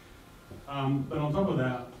 But on top of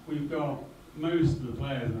that, we've got most of the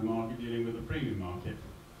players in the market dealing with the premium market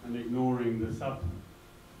and ignoring the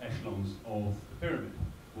sub-echelons of the pyramid,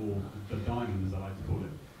 or the diamond as I like to call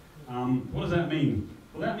it. What does that mean?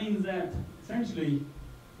 Well, that means that essentially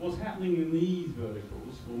what's happening in these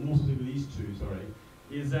verticals, or more specifically these two, sorry,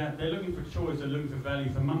 is that they're looking for choice, they're looking for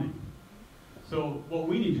value for money. So what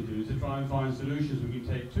we need to do is to try and find solutions we can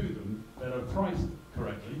take to them that are priced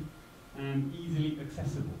correctly and easily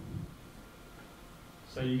accessible.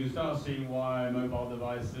 So you can start seeing why mobile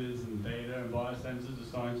devices and data and biosensors are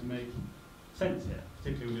starting to make sense here,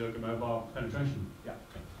 particularly when you look at mobile penetration. Yeah.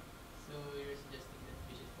 So you're suggesting that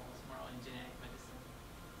we should focus more on generic medicine?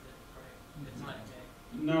 Is that correct? That's not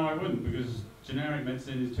okay. No, I wouldn't, because generic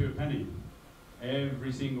medicine is 2 a penny.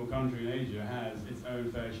 Every single country in Asia has its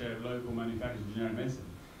own fair share of local manufacturers of generic medicine.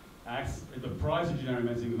 The price of generic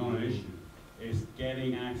medicine is not an issue. It's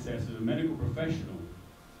getting access to a medical professional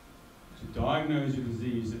to diagnose your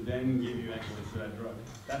disease, to then give you access to that drug.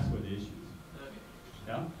 That's where the issue is. Okay.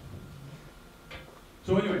 Yeah?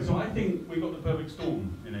 So anyway, so I think we've got the perfect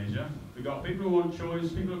storm in Asia. We've got people who want choice,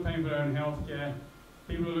 people who are paying for their own healthcare,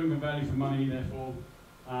 people who are looking for value for money, therefore,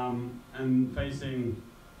 and facing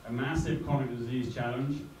a massive chronic disease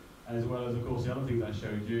challenge, as well as, of course, the other things I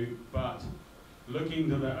showed you, but looking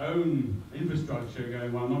to their own infrastructure,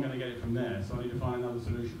 going, well, I'm not going to get it from there, so I need to find another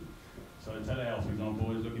solution. So telehealth, for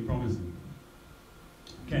example, is looking promising.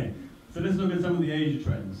 Okay, so let's look at some of the Asia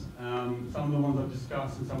trends. Some of the ones I've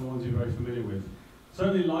discussed and some of the ones you're very familiar with.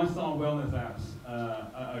 Certainly lifestyle wellness apps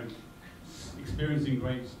are experiencing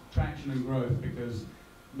great traction and growth because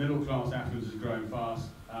middle class affluence is growing fast,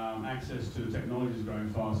 access to the technology is growing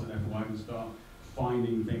fast, and therefore I can start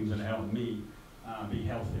finding things that help me be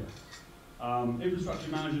healthier.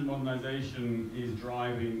 Infrastructure management modernization is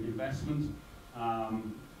driving investment.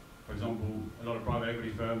 For example, a lot of private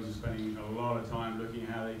equity firms are spending a lot of time looking at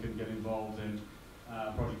how they can get involved in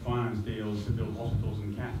project finance deals to build hospitals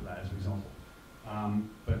and cath labs, for example.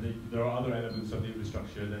 But there are other elements of the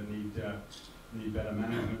infrastructure that need better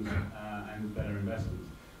management and better investment.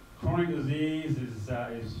 Chronic disease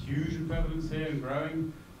is huge in prevalence here and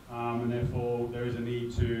growing, and therefore there is a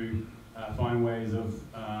need to find ways of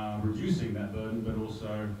reducing that burden, but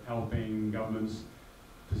also helping governments,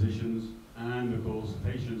 physicians, and of course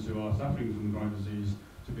patients who are suffering from chronic disease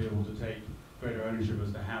to be able to take greater ownership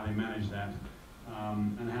as to how they manage that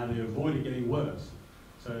and how they avoid it getting worse.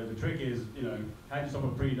 So the trick is, you know, how do you stop a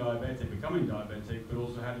pre-diabetic becoming diabetic, but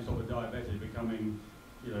also how do you stop a diabetic becoming,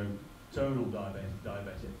 you know, terminal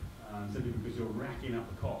diabetic, simply because you're racking up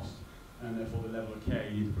the cost and therefore the level of care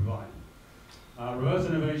you need to provide. Reverse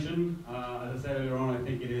innovation, as I said earlier on, I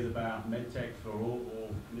think it is about medtech for all, or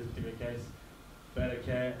in this particular case, better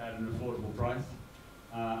care at an affordable price.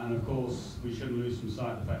 And of course, we shouldn't lose from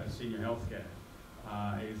sight the fact that senior healthcare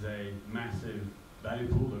is a massive value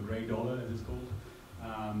pool, the grey dollar as it's called,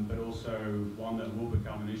 but also one that will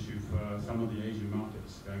become an issue for some of the Asian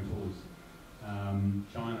markets going forwards.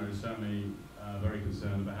 China is certainly very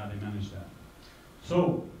concerned about how they manage that.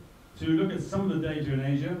 So, to look at some of the data in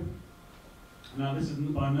Asia, now this is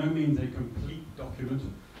by no means a complete document.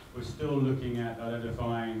 We're still looking at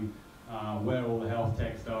identifying where all the health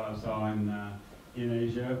tech startups are in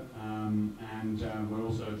Asia, and we're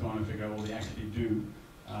also trying to figure out what they actually do.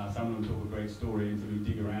 Some of them talk a great story until we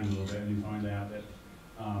dig around a little bit and you find out that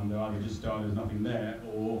they're either just started, there's nothing there,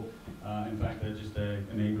 or in fact they're just an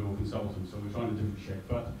enabler or consultant, so we're trying to differentiate.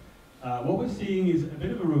 But what we're seeing is a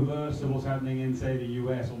bit of a reverse of what's happening in, say, the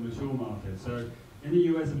US or mature markets. So in the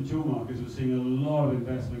US and mature markets, we're seeing a lot of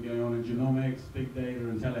investment going on in genomics, big data,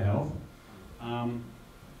 and telehealth.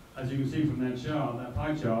 As you can see from that chart, that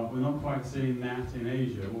pie chart, we're not quite seeing that in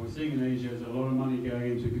Asia. What we're seeing in Asia is a lot of money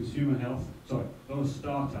going into consumer health, a lot of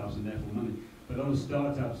startups and therefore money, but a lot of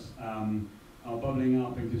startups are bubbling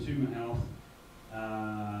up in consumer health,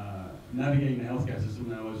 navigating the healthcare system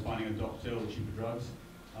now is finding a doctor or cheaper drugs,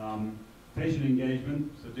 patient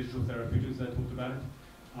engagement, so digital therapeutics, I talked about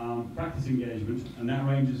it, practice engagement, and that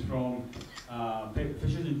ranges from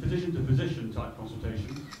physician to physician type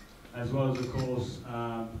consultation, as well as, of course,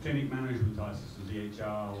 clinic management type systems,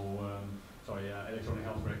 EHR or electronic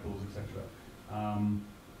health records, etc.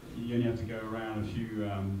 You only have to go around a few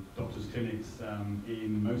doctors' clinics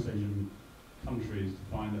in most Asian countries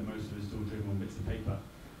to find that most of it is still driven on bits of paper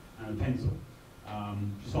and a pencil,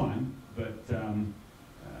 which is fine, but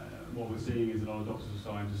what we're seeing is a lot of doctors are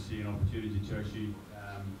starting to see an opportunity to actually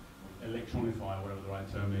electronify, whatever the right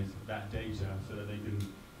term is, that data so that they can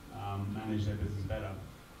manage their business better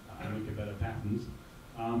and look at better patterns.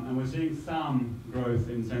 And we're seeing some growth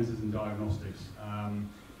in sensors and diagnostics,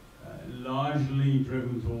 largely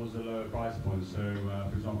driven towards the lower price points. So,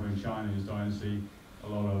 for example, in China, you're starting to see a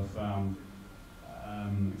lot of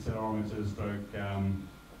accelerometers,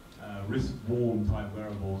 wrist-worn type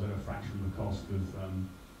wearables at a fraction of the cost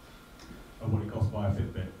of what it costs by a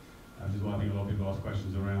Fitbit, which is why I think a lot of people ask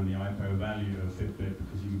questions around the IPO value of Fitbit,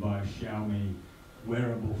 because you can buy a Xiaomi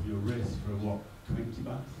wearable for your wrist for what, 20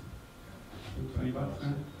 bucks? 20 bucks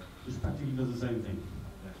now? Which practically does the same thing.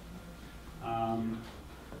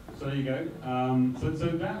 So there you go. So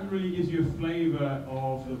that really gives you a flavor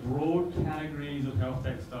of the broad categories of health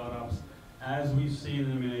tech startups as we've seen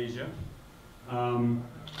them in Asia.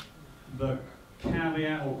 The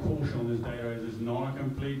caveat or caution on this data is it's not a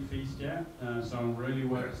complete feast yet, so I'm really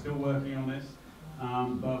still working on this.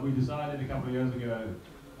 But we decided a couple of years ago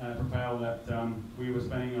at Propel that we were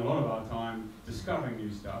spending a lot of our time discovering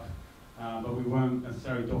new stuff, but we weren't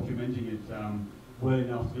necessarily documenting it well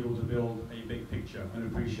enough to be able to build a big picture, an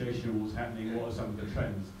appreciation of what's happening, what are some of the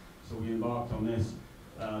trends. So we embarked on this.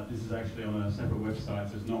 This is actually on a separate website,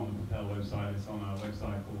 so it's not on the Propel website, it's on a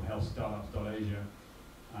website called healthstartups.asia.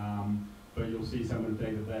 But you'll see some of the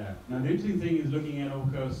data there. Now the interesting thing is looking at,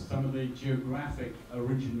 of course, some of the geographic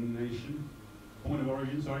point of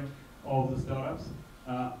origin, of the startups.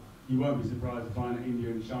 You won't be surprised to find that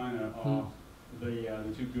India and China are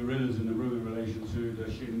the two gorillas in the room in relation to the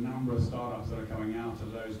sheer number of startups that are coming out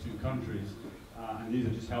of those two countries, and these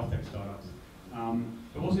are just health tech startups.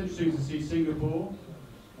 But what's interesting to see Singapore,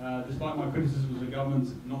 despite my criticisms of the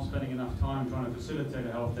government not spending enough time trying to facilitate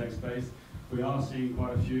a health tech space, we are seeing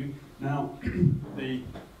quite a few. Now, the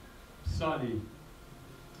slightly,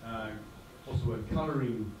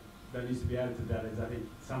 colouring that needs to be added to that is I think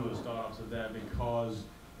some of the startups are there because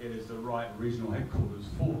it is the right regional headquarters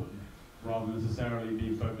for them, rather than necessarily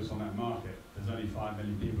being focused on that market. There's only 5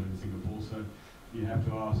 million people in Singapore, so you have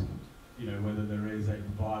to ask, whether there is a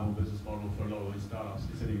viable business model for a lot of these startups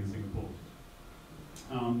sitting in Singapore.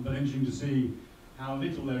 But interesting to see how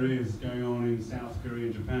little there is going on in South Korea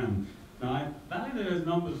and Japan. Now, I value those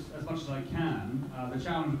numbers as much as I can. The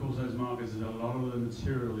challenge, of course, those markets is a lot of the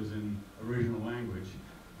material is in original language,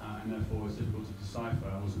 and therefore it's difficult to decipher.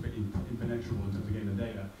 It was a bit impenetrable in terms of getting the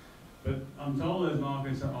data. But I'm told those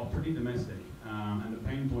markets are pretty domestic, and the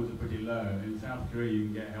pain points are pretty low. In South Korea, you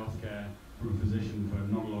can get healthcare from a physician for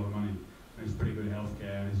not a lot of money. And it's pretty good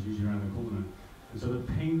healthcare, and it's usually around the corner. And so the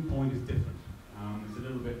pain point is different. It's a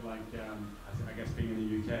little bit like, I guess, being in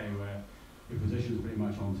the UK, where your physician's pretty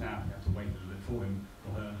much on tap. You have to wait a little bit for him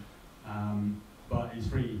or her. But it's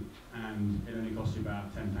free, and it only costs you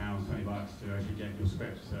about £10, 20 bucks to actually get your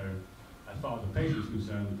script. So as far as the patient's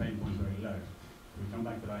concerned, the pain point is very low. We'll come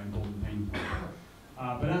back to that important pain point.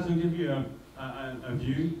 But that's going to give you a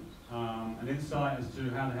view, an insight as to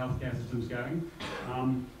how the healthcare system's going.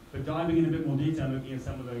 But diving in a bit more detail, looking at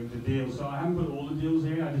some of the deals. So I haven't put all the deals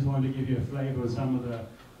here, I just wanted to give you a flavour of some of the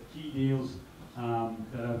key deals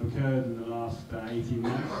that have occurred in the last 18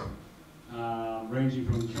 months. Ranging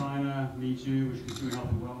from China, MeToo, which is Consumer Health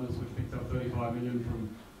and Wellness, which picked up 35 million from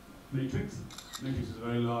Matrix. Matrix is a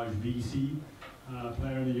very large VC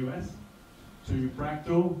player in the US. To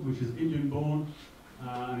Fractal, which is Indian-born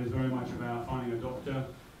and is very much about finding a doctor.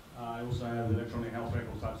 I also have electronic health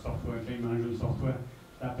record type software, claim management software.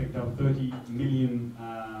 That picked up 30 million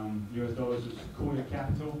US dollars with Sequoia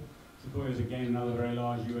Capital. Sequoia is again another very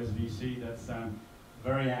large US VC that's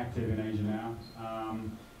very active in Asia now.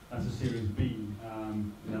 That's a Series B.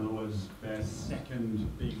 In other words, their second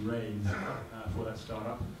big raise for that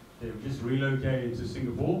startup. They've just relocated to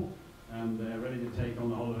Singapore and they're ready to take on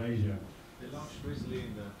the whole of Asia. They launched recently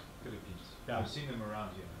in the Philippines. Yeah. I've seen them around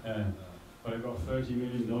here. But they've got $30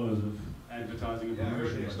 million of advertising and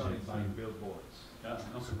promotion. They're starting buying billboards. Yeah,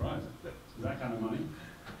 not surprised. That kind of money.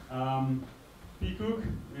 Peacock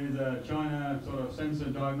is a China sort of sensor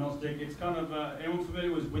diagnostic. It's kind of, anyone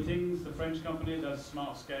familiar with Wittings, the French company that does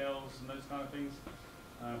smart scales and those kind of things?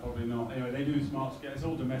 Probably not. Anyway, they do smart scales. It's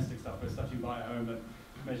all domestic stuff, but stuff you can buy at home that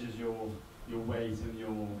measures your weight and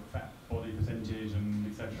your fat body percentage and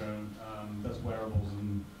etc. That's wearables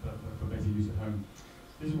and for better use at home.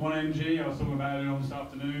 This is 1MG, I was talking about it earlier on this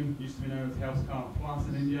afternoon. Used to be known as HealthTech Plus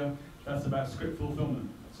in India. That's about script fulfillment.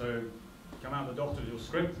 So you come out the doctor with your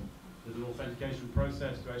script. There's an authentication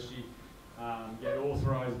process to actually get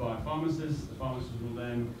authorized by a pharmacist. The pharmacist will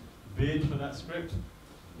then bid for that script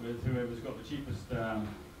with whoever's got the cheapest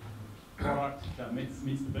product that meets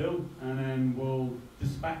the bill, and then we'll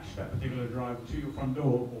dispatch that particular drug to your front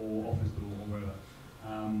door or office door or wherever.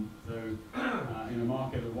 In a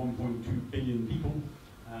market of 1.2 billion people,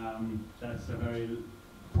 that's a very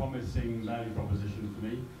promising value proposition for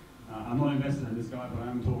me. I'm not invested in this guy, but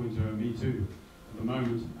I'm talking to Me Too at the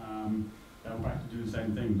moment. They'll practically do the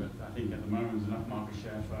same thing, but I think at the moment there's enough market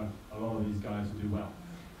share for a lot of these guys to do well.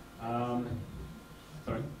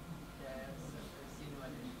 Sorry? Yeah, I've seen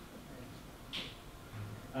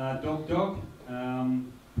one. Dog,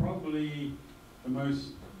 probably the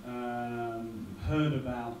most heard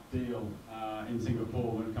about deal in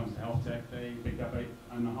Singapore when it comes to HealthTech. They picked up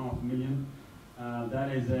 8.5 million.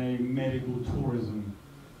 That is a medical tourism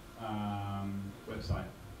website.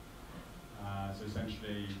 So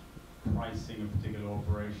essentially pricing a particular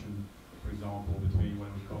operation, for example, between what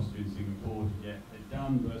it would cost you in Singapore to get it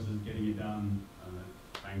done versus getting it done in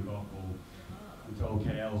Bangkok, or I'm told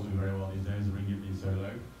KL's doing very well these days, the ringgit being so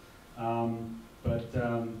low.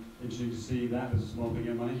 Interesting to see that as a small big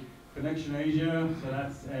money. Connection Asia, so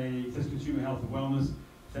that's it says consumer health and wellness.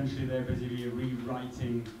 Essentially, they're basically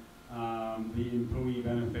rewriting the employee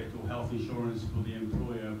benefit or health insurance for the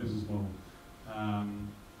employer business model.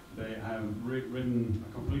 They have written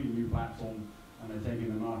a completely new platform, and they're taking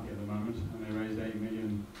the market at the moment, and they raised 8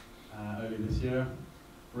 million early this year.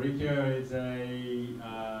 Rico is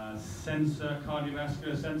a sensor,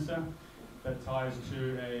 cardiovascular sensor, that ties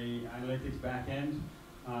to a analytics back end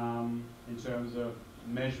in terms of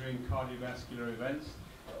measuring cardiovascular events.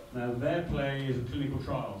 Now their play is clinical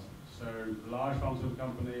trials. So a large pharmaceutical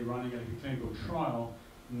company running a clinical trial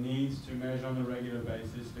needs to measure on a regular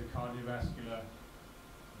basis the cardiovascular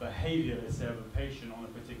behavior, let's say, of a patient on a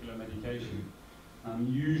particular medication.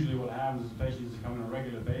 Usually what happens is the patients come on a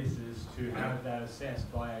regular basis to have that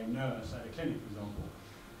assessed by a nurse at a clinic, for example.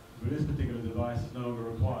 With this particular device, it's no longer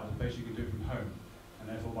required. The patient can do it from home. And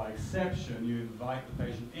therefore, by exception, you invite the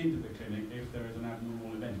patient into the clinic if there is an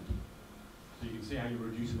abnormal event. So you can see how you're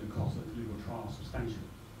reducing the cost of the clinical trial substantially.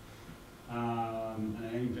 And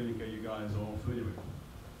any clinic you guys are familiar with.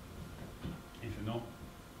 If you're not,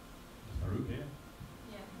 Farouk here.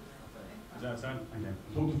 Yeah. Does that sound? Okay.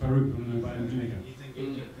 Talk to Farouk from the clinic. He's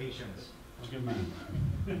engaging patients. That's a good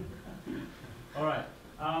man. All right.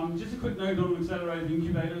 Just a quick note on accelerated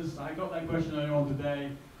incubators. I got that question earlier on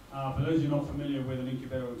today. For those of you not familiar with an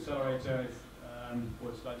incubator or accelerator,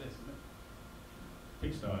 it's like this, isn't it?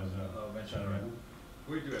 Kickstart is an accelerator.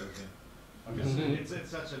 We do everything. Okay. It's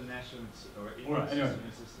such a national Anyway.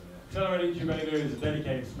 system. Yeah. Accelerated incubator is a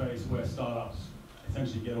dedicated space where startups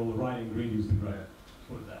essentially get all the right ingredients to grow.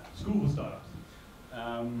 What is that? School for startups,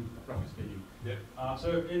 roughly speaking. Yep.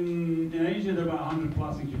 So in Asia, there are about 100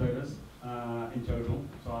 plus incubators in total.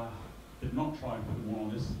 So I did not try and put one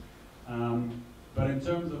on this. But in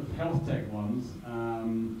terms of health tech ones,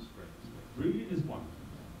 really there's one.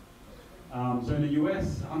 So in the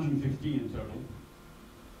US, 115 in total,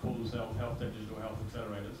 call themselves health tech, digital health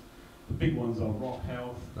accelerators. The big ones are Rock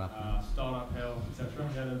Health, Startup Health, etc.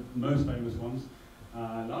 They're the most famous ones,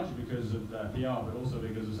 largely because of PR, but also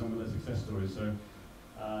because of some of their success stories. So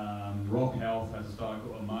Rock Health has a startup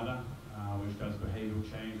called Amada, which does behavioral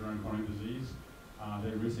change around chronic disease.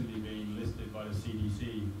 They've recently been listed by the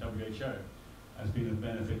CDC, WHO, as being a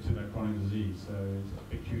benefit to their chronic disease. So it's a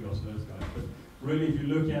big kudos to those guys. But really, if you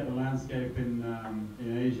look at the landscape in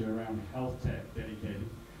Asia around health tech dedicated,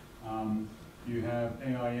 you have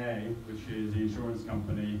AIA, which is the insurance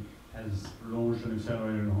company, has launched an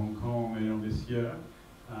accelerator in Hong Kong earlier this year.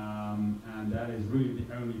 And that is really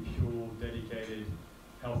the only pure dedicated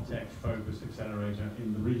health tech focused accelerator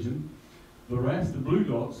in the region. The rest, the blue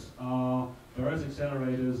dots, are various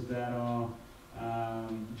accelerators that are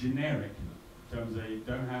generic, in terms of they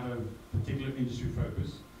don't have a particular industry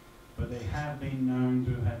focus, but they have been known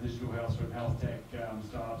to have digital health or health tech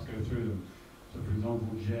startups go through them. So for example,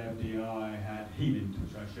 JFDI had Healint,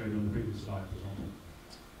 which I showed you on the previous slide, for example.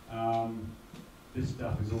 This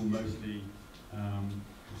stuff is all mostly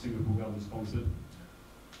Singapore government sponsored.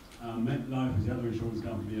 MetLife is the other insurance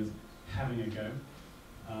company is having a go,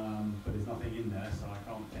 but there's nothing in there, so I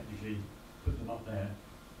can't technically put them up there.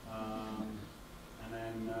 And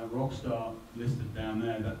then Rockstar listed down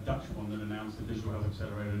there, that Dutch one that announced the digital health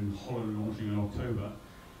accelerator in Holland launching in October.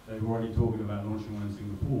 They've already talking about launching one in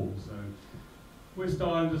Singapore. So we're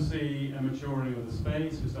starting to see a maturing of the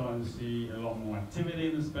space. We're starting to see a lot more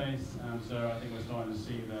activity in the space. So I think we're starting to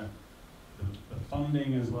see the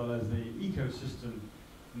funding as well as the ecosystem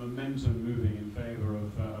momentum moving in favor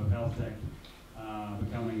of health tech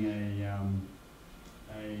becoming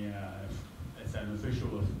it's an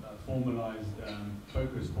official, formalized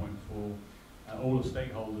focus point for all of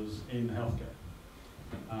stakeholders in healthcare.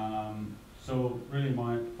 So really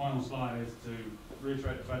my final slide is to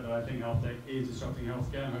reiterate the fact that I think health tech is disrupting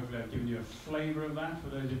healthcare, and hopefully I've given you a flavor of that for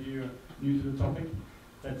those of you new to the topic.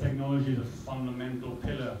 That technology is a fundamental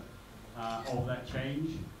pillar of that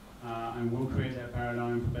change and will create that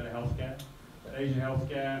paradigm for better healthcare. That Asian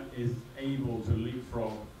healthcare is able to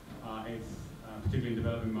leapfrog its, particularly in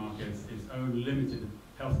developing markets, its own limited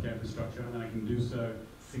healthcare infrastructure, and it can do so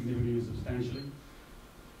significantly and substantially.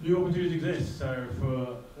 New opportunities exist. So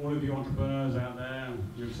for all of you entrepreneurs out there,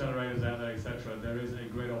 your accelerators out there, etc., there is a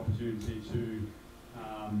great opportunity to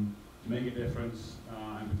make a difference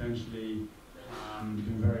and potentially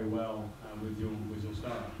do very well with your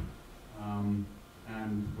startup.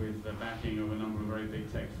 And with the backing of a number of very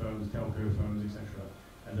big tech firms, telco firms, etc.,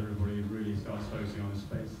 as everybody really starts focusing on this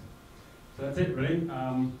space. So that's it, really.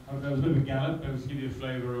 That was a bit of a gallop, but to give you a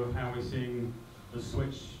flavour of how we're seeing the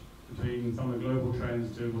switch between some of the global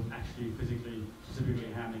trends to what's actually physically, specifically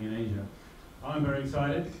happening in Asia. I'm very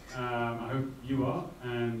excited. I hope you are,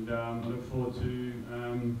 and I look forward to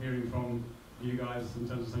hearing from you guys in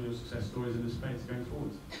terms of some of your success stories in this space going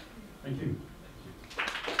forward. Thank you.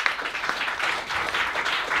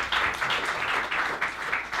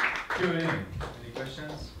 Q&A. Any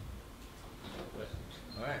questions?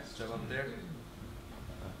 All right, let's jump up there.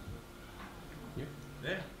 Here?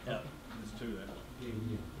 Yeah. There's two there.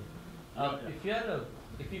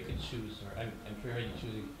 If you could choose, or I'm sure you're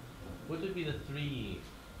choosing, what would be the 3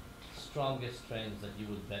 strongest trends that you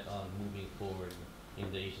would bet on moving forward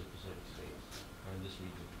in the Asia Pacific space or in this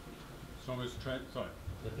region? Strongest trend, sorry.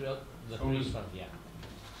 The three Strongest strong, yeah.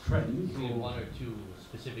 Trends? Maybe 1 or 2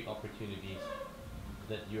 specific opportunities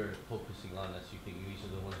that you're focusing on as you think these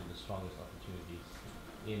are the ones with the strongest opportunities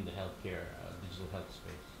in the healthcare, digital health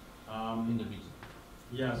space in the region.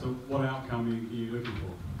 Yeah, so what outcome are you looking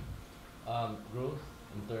for? Growth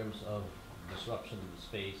in terms of disruption in the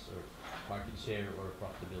space or market share or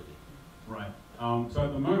profitability. Right. So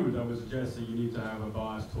at the moment, I would suggest that you need to have a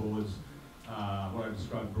bias towards what I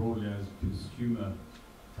describe broadly as consumer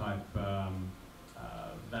type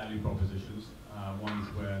value propositions, ones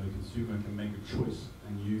where the consumer can make a choice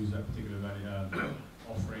and use that particular value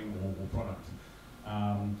offering or product.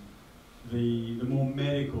 The more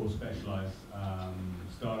medical specialized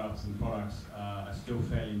startups and products are still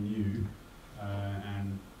fairly new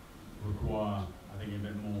and require, I think, a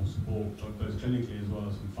bit more support, both clinically as well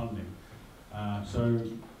as some funding. So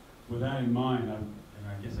with that in mind,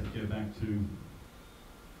 I guess I'd go back to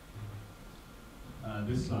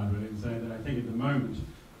this slide really and say that I think at the moment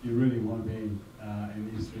you really want to be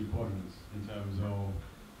in these 3 quadrants in terms of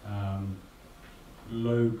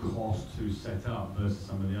low cost to set up versus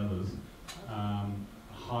some of the others,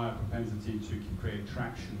 higher propensity to create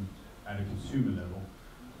traction at a consumer level,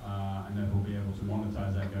 and therefore be able to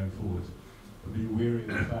monetize that going forward. But be wary of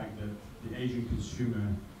the fact that the Asian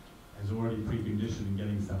consumer is already preconditioned in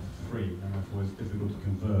getting stuff for free, and therefore it's difficult to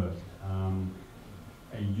convert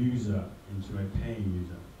a user into a paying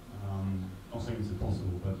user. Not saying it's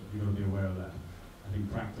impossible, but you've got to be aware of that. I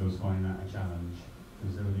think Practo is finding that a challenge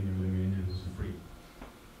because everything they're doing in India is for free.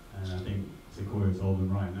 And I think Sequoia told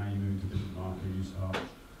them, right, now you move to a different market, you start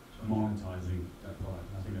monetizing that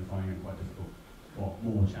product. And I think they're finding it quite difficult, or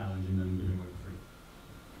more challenging than giving away for free.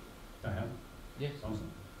 Does that help? Yes.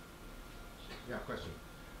 Awesome. Yeah, question.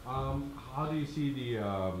 How do you see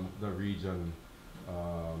the region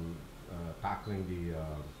tackling the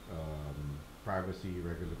privacy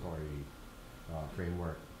regulatory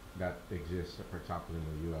framework that exists, for example, in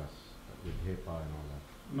the US with HIPAA and all that?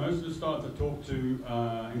 Most of the startups I talk to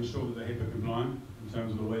ensure that they're HIPAA compliant in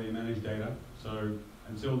terms of the way they manage data. So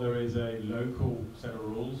until there is a local set of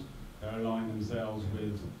rules, they're aligning themselves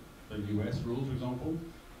with the US rules, for example.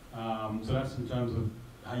 So that's in terms of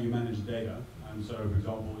how you manage data. And so, for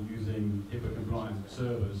example, using HIPAA compliant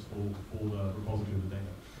servers for the repository of the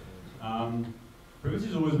data. Privacy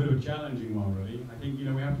is always a bit of a challenging one, really. I think we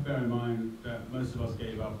have to bear in mind that most of us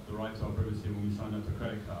gave up the right to our privacy when we signed up for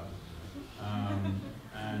credit card.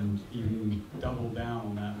 And even doubled down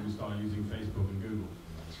on that when we started using Facebook and Google.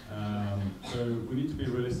 So we need to be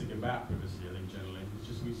realistic about privacy, I think, generally. It's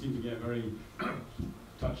just we seem to get very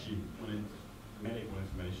touchy when it's medical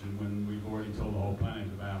information, when we've already told the whole planet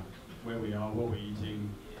about where we are, what we're eating,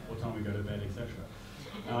 what time we go to bed, etc.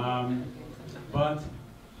 But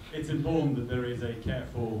it's important that there is a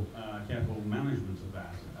careful management of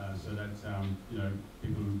that, so that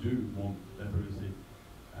people who do want their privacy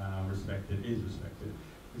respected is respected.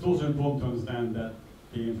 It's also important to understand that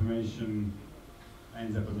the information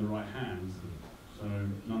ends up in the right hands. So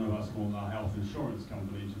none of us want our health insurance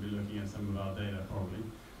company to be looking at some of our data, probably,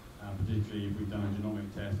 particularly if we've done a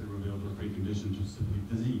genomic test that reveals a precondition to a specific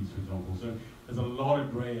disease, for example. So there's a lot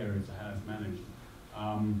of grey areas to how it's managed.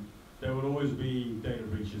 There will always be data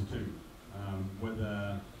breaches too,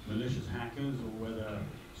 whether malicious hackers or whether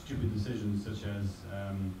stupid decisions such as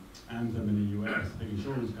Anthem in the US, the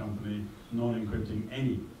insurance company, not encrypting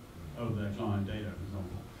any of their client data, for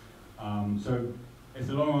example. So it's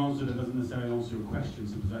a long answer that doesn't necessarily answer your question,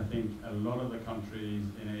 because I think a lot of the countries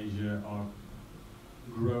in Asia are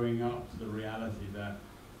growing up to the reality that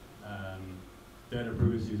Data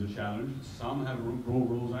privacy is a challenge. Some have raw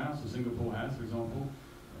rules out, so Singapore has, for example.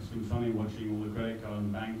 It's been funny watching all the credit card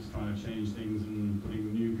and banks trying to change things and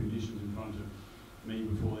putting new conditions in front of me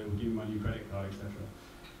before they will give me my new credit card, etc.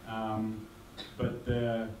 But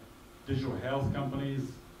the digital health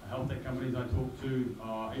companies, health tech companies I talk to,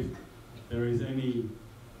 are, if there is any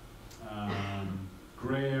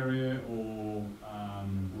grey area or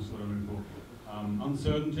what's what I'm looking for,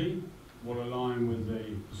 uncertainty, will align with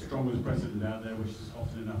the strongest precedent out there, which is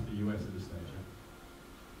often enough the US at this stage.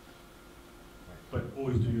 But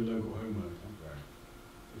always do your local homework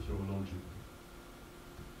if you're launching.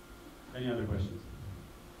 Any other questions?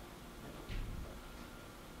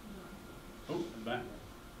 Oh, and back.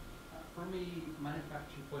 From a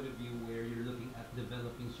manufacturing point of view, where you're looking at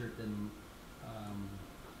developing certain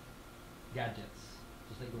gadgets,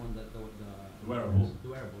 just like the one that the wearables. The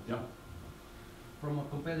wearables. Yeah. From a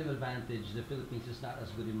competitive advantage, the Philippines is not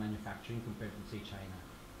as good in manufacturing compared to, say, China.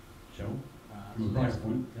 Sure. So From a price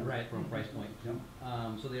point. Yeah. Right, from a price point.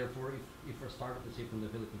 Yeah. So therefore, if a startup, let's say from the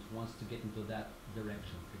Philippines, wants to get into that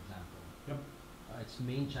direction, for example, Yep. its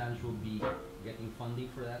main challenge will be getting funding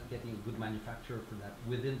for that, getting a good manufacturer for that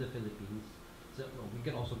within the Philippines. So we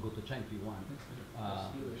can also go to China if we want.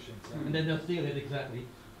 And then they'll steal it, exactly.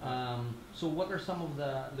 So what are some of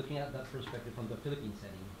the, looking at that perspective from the Philippine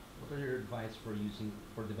setting, what are your advice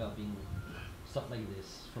for developing stuff like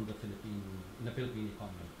this from the Philippine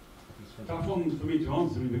economy? At least from Tough one for me to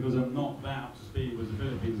answer because I'm not that up to speed with the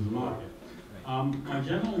Philippines as a market. Right. My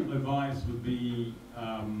general advice would be,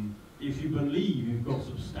 if you believe you've got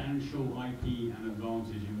substantial IP and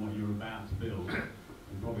advantage in what you're about to build, then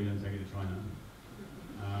probably don't take it to China.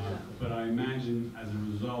 But I imagine as a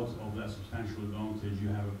result of that substantial advantage, you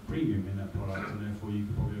have a premium in that product, and therefore you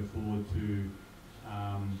can probably afford to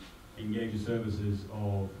engage the services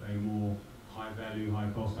of a more high-value,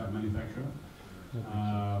 high-cost type manufacturer.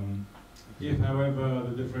 If, however,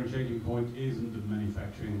 the differentiating point isn't the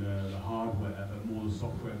manufacturing, the hardware, but more the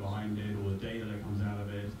software behind it, or the data that comes out of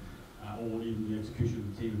it, or even the execution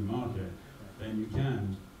of the team in the market, then you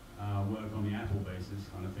can work on the Apple basis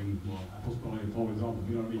kind of thing. Well, Apple's probably a poor example,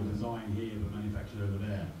 you know what I mean? Design here, but manufactured over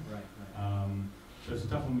there. Right. So it's a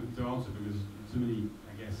tough one to answer because there's too many,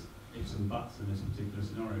 I guess, ifs and buts in this particular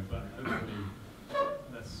scenario, but hopefully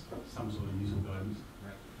that's some sort of useful guidance.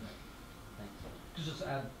 Right. Thanks. Just to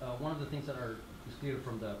add, one of the things that is clear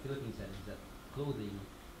from the Philippine setting is that clothing,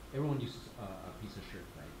 everyone uses a piece of shirt,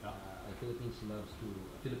 right? Yeah.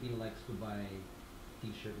 Philippine likes to buy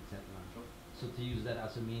T-shirt, etc. Sure. So to use that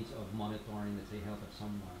as a means of monitoring, let's say, health of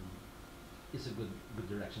someone, is a good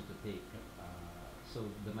direction to take. Yep. So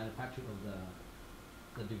the manufacture of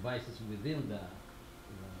the devices within the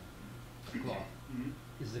cloth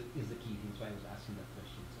is the key thing. So I was asking that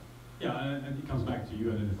question. So. Yeah, and it comes back to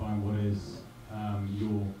you identifying what is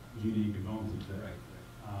your unique advantage there. Right.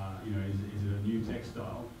 You know, is it a new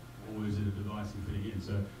textile or is it a device you're fitting in?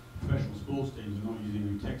 So professional sports teams are not using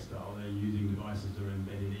new textile; they're using devices that are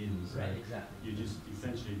embedded in. So right. Exactly. you're just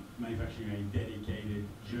essentially manufacturing a dedicated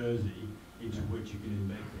jersey into which you can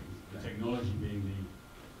embed things. The technology being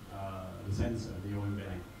the sensor that you're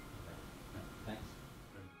embedding.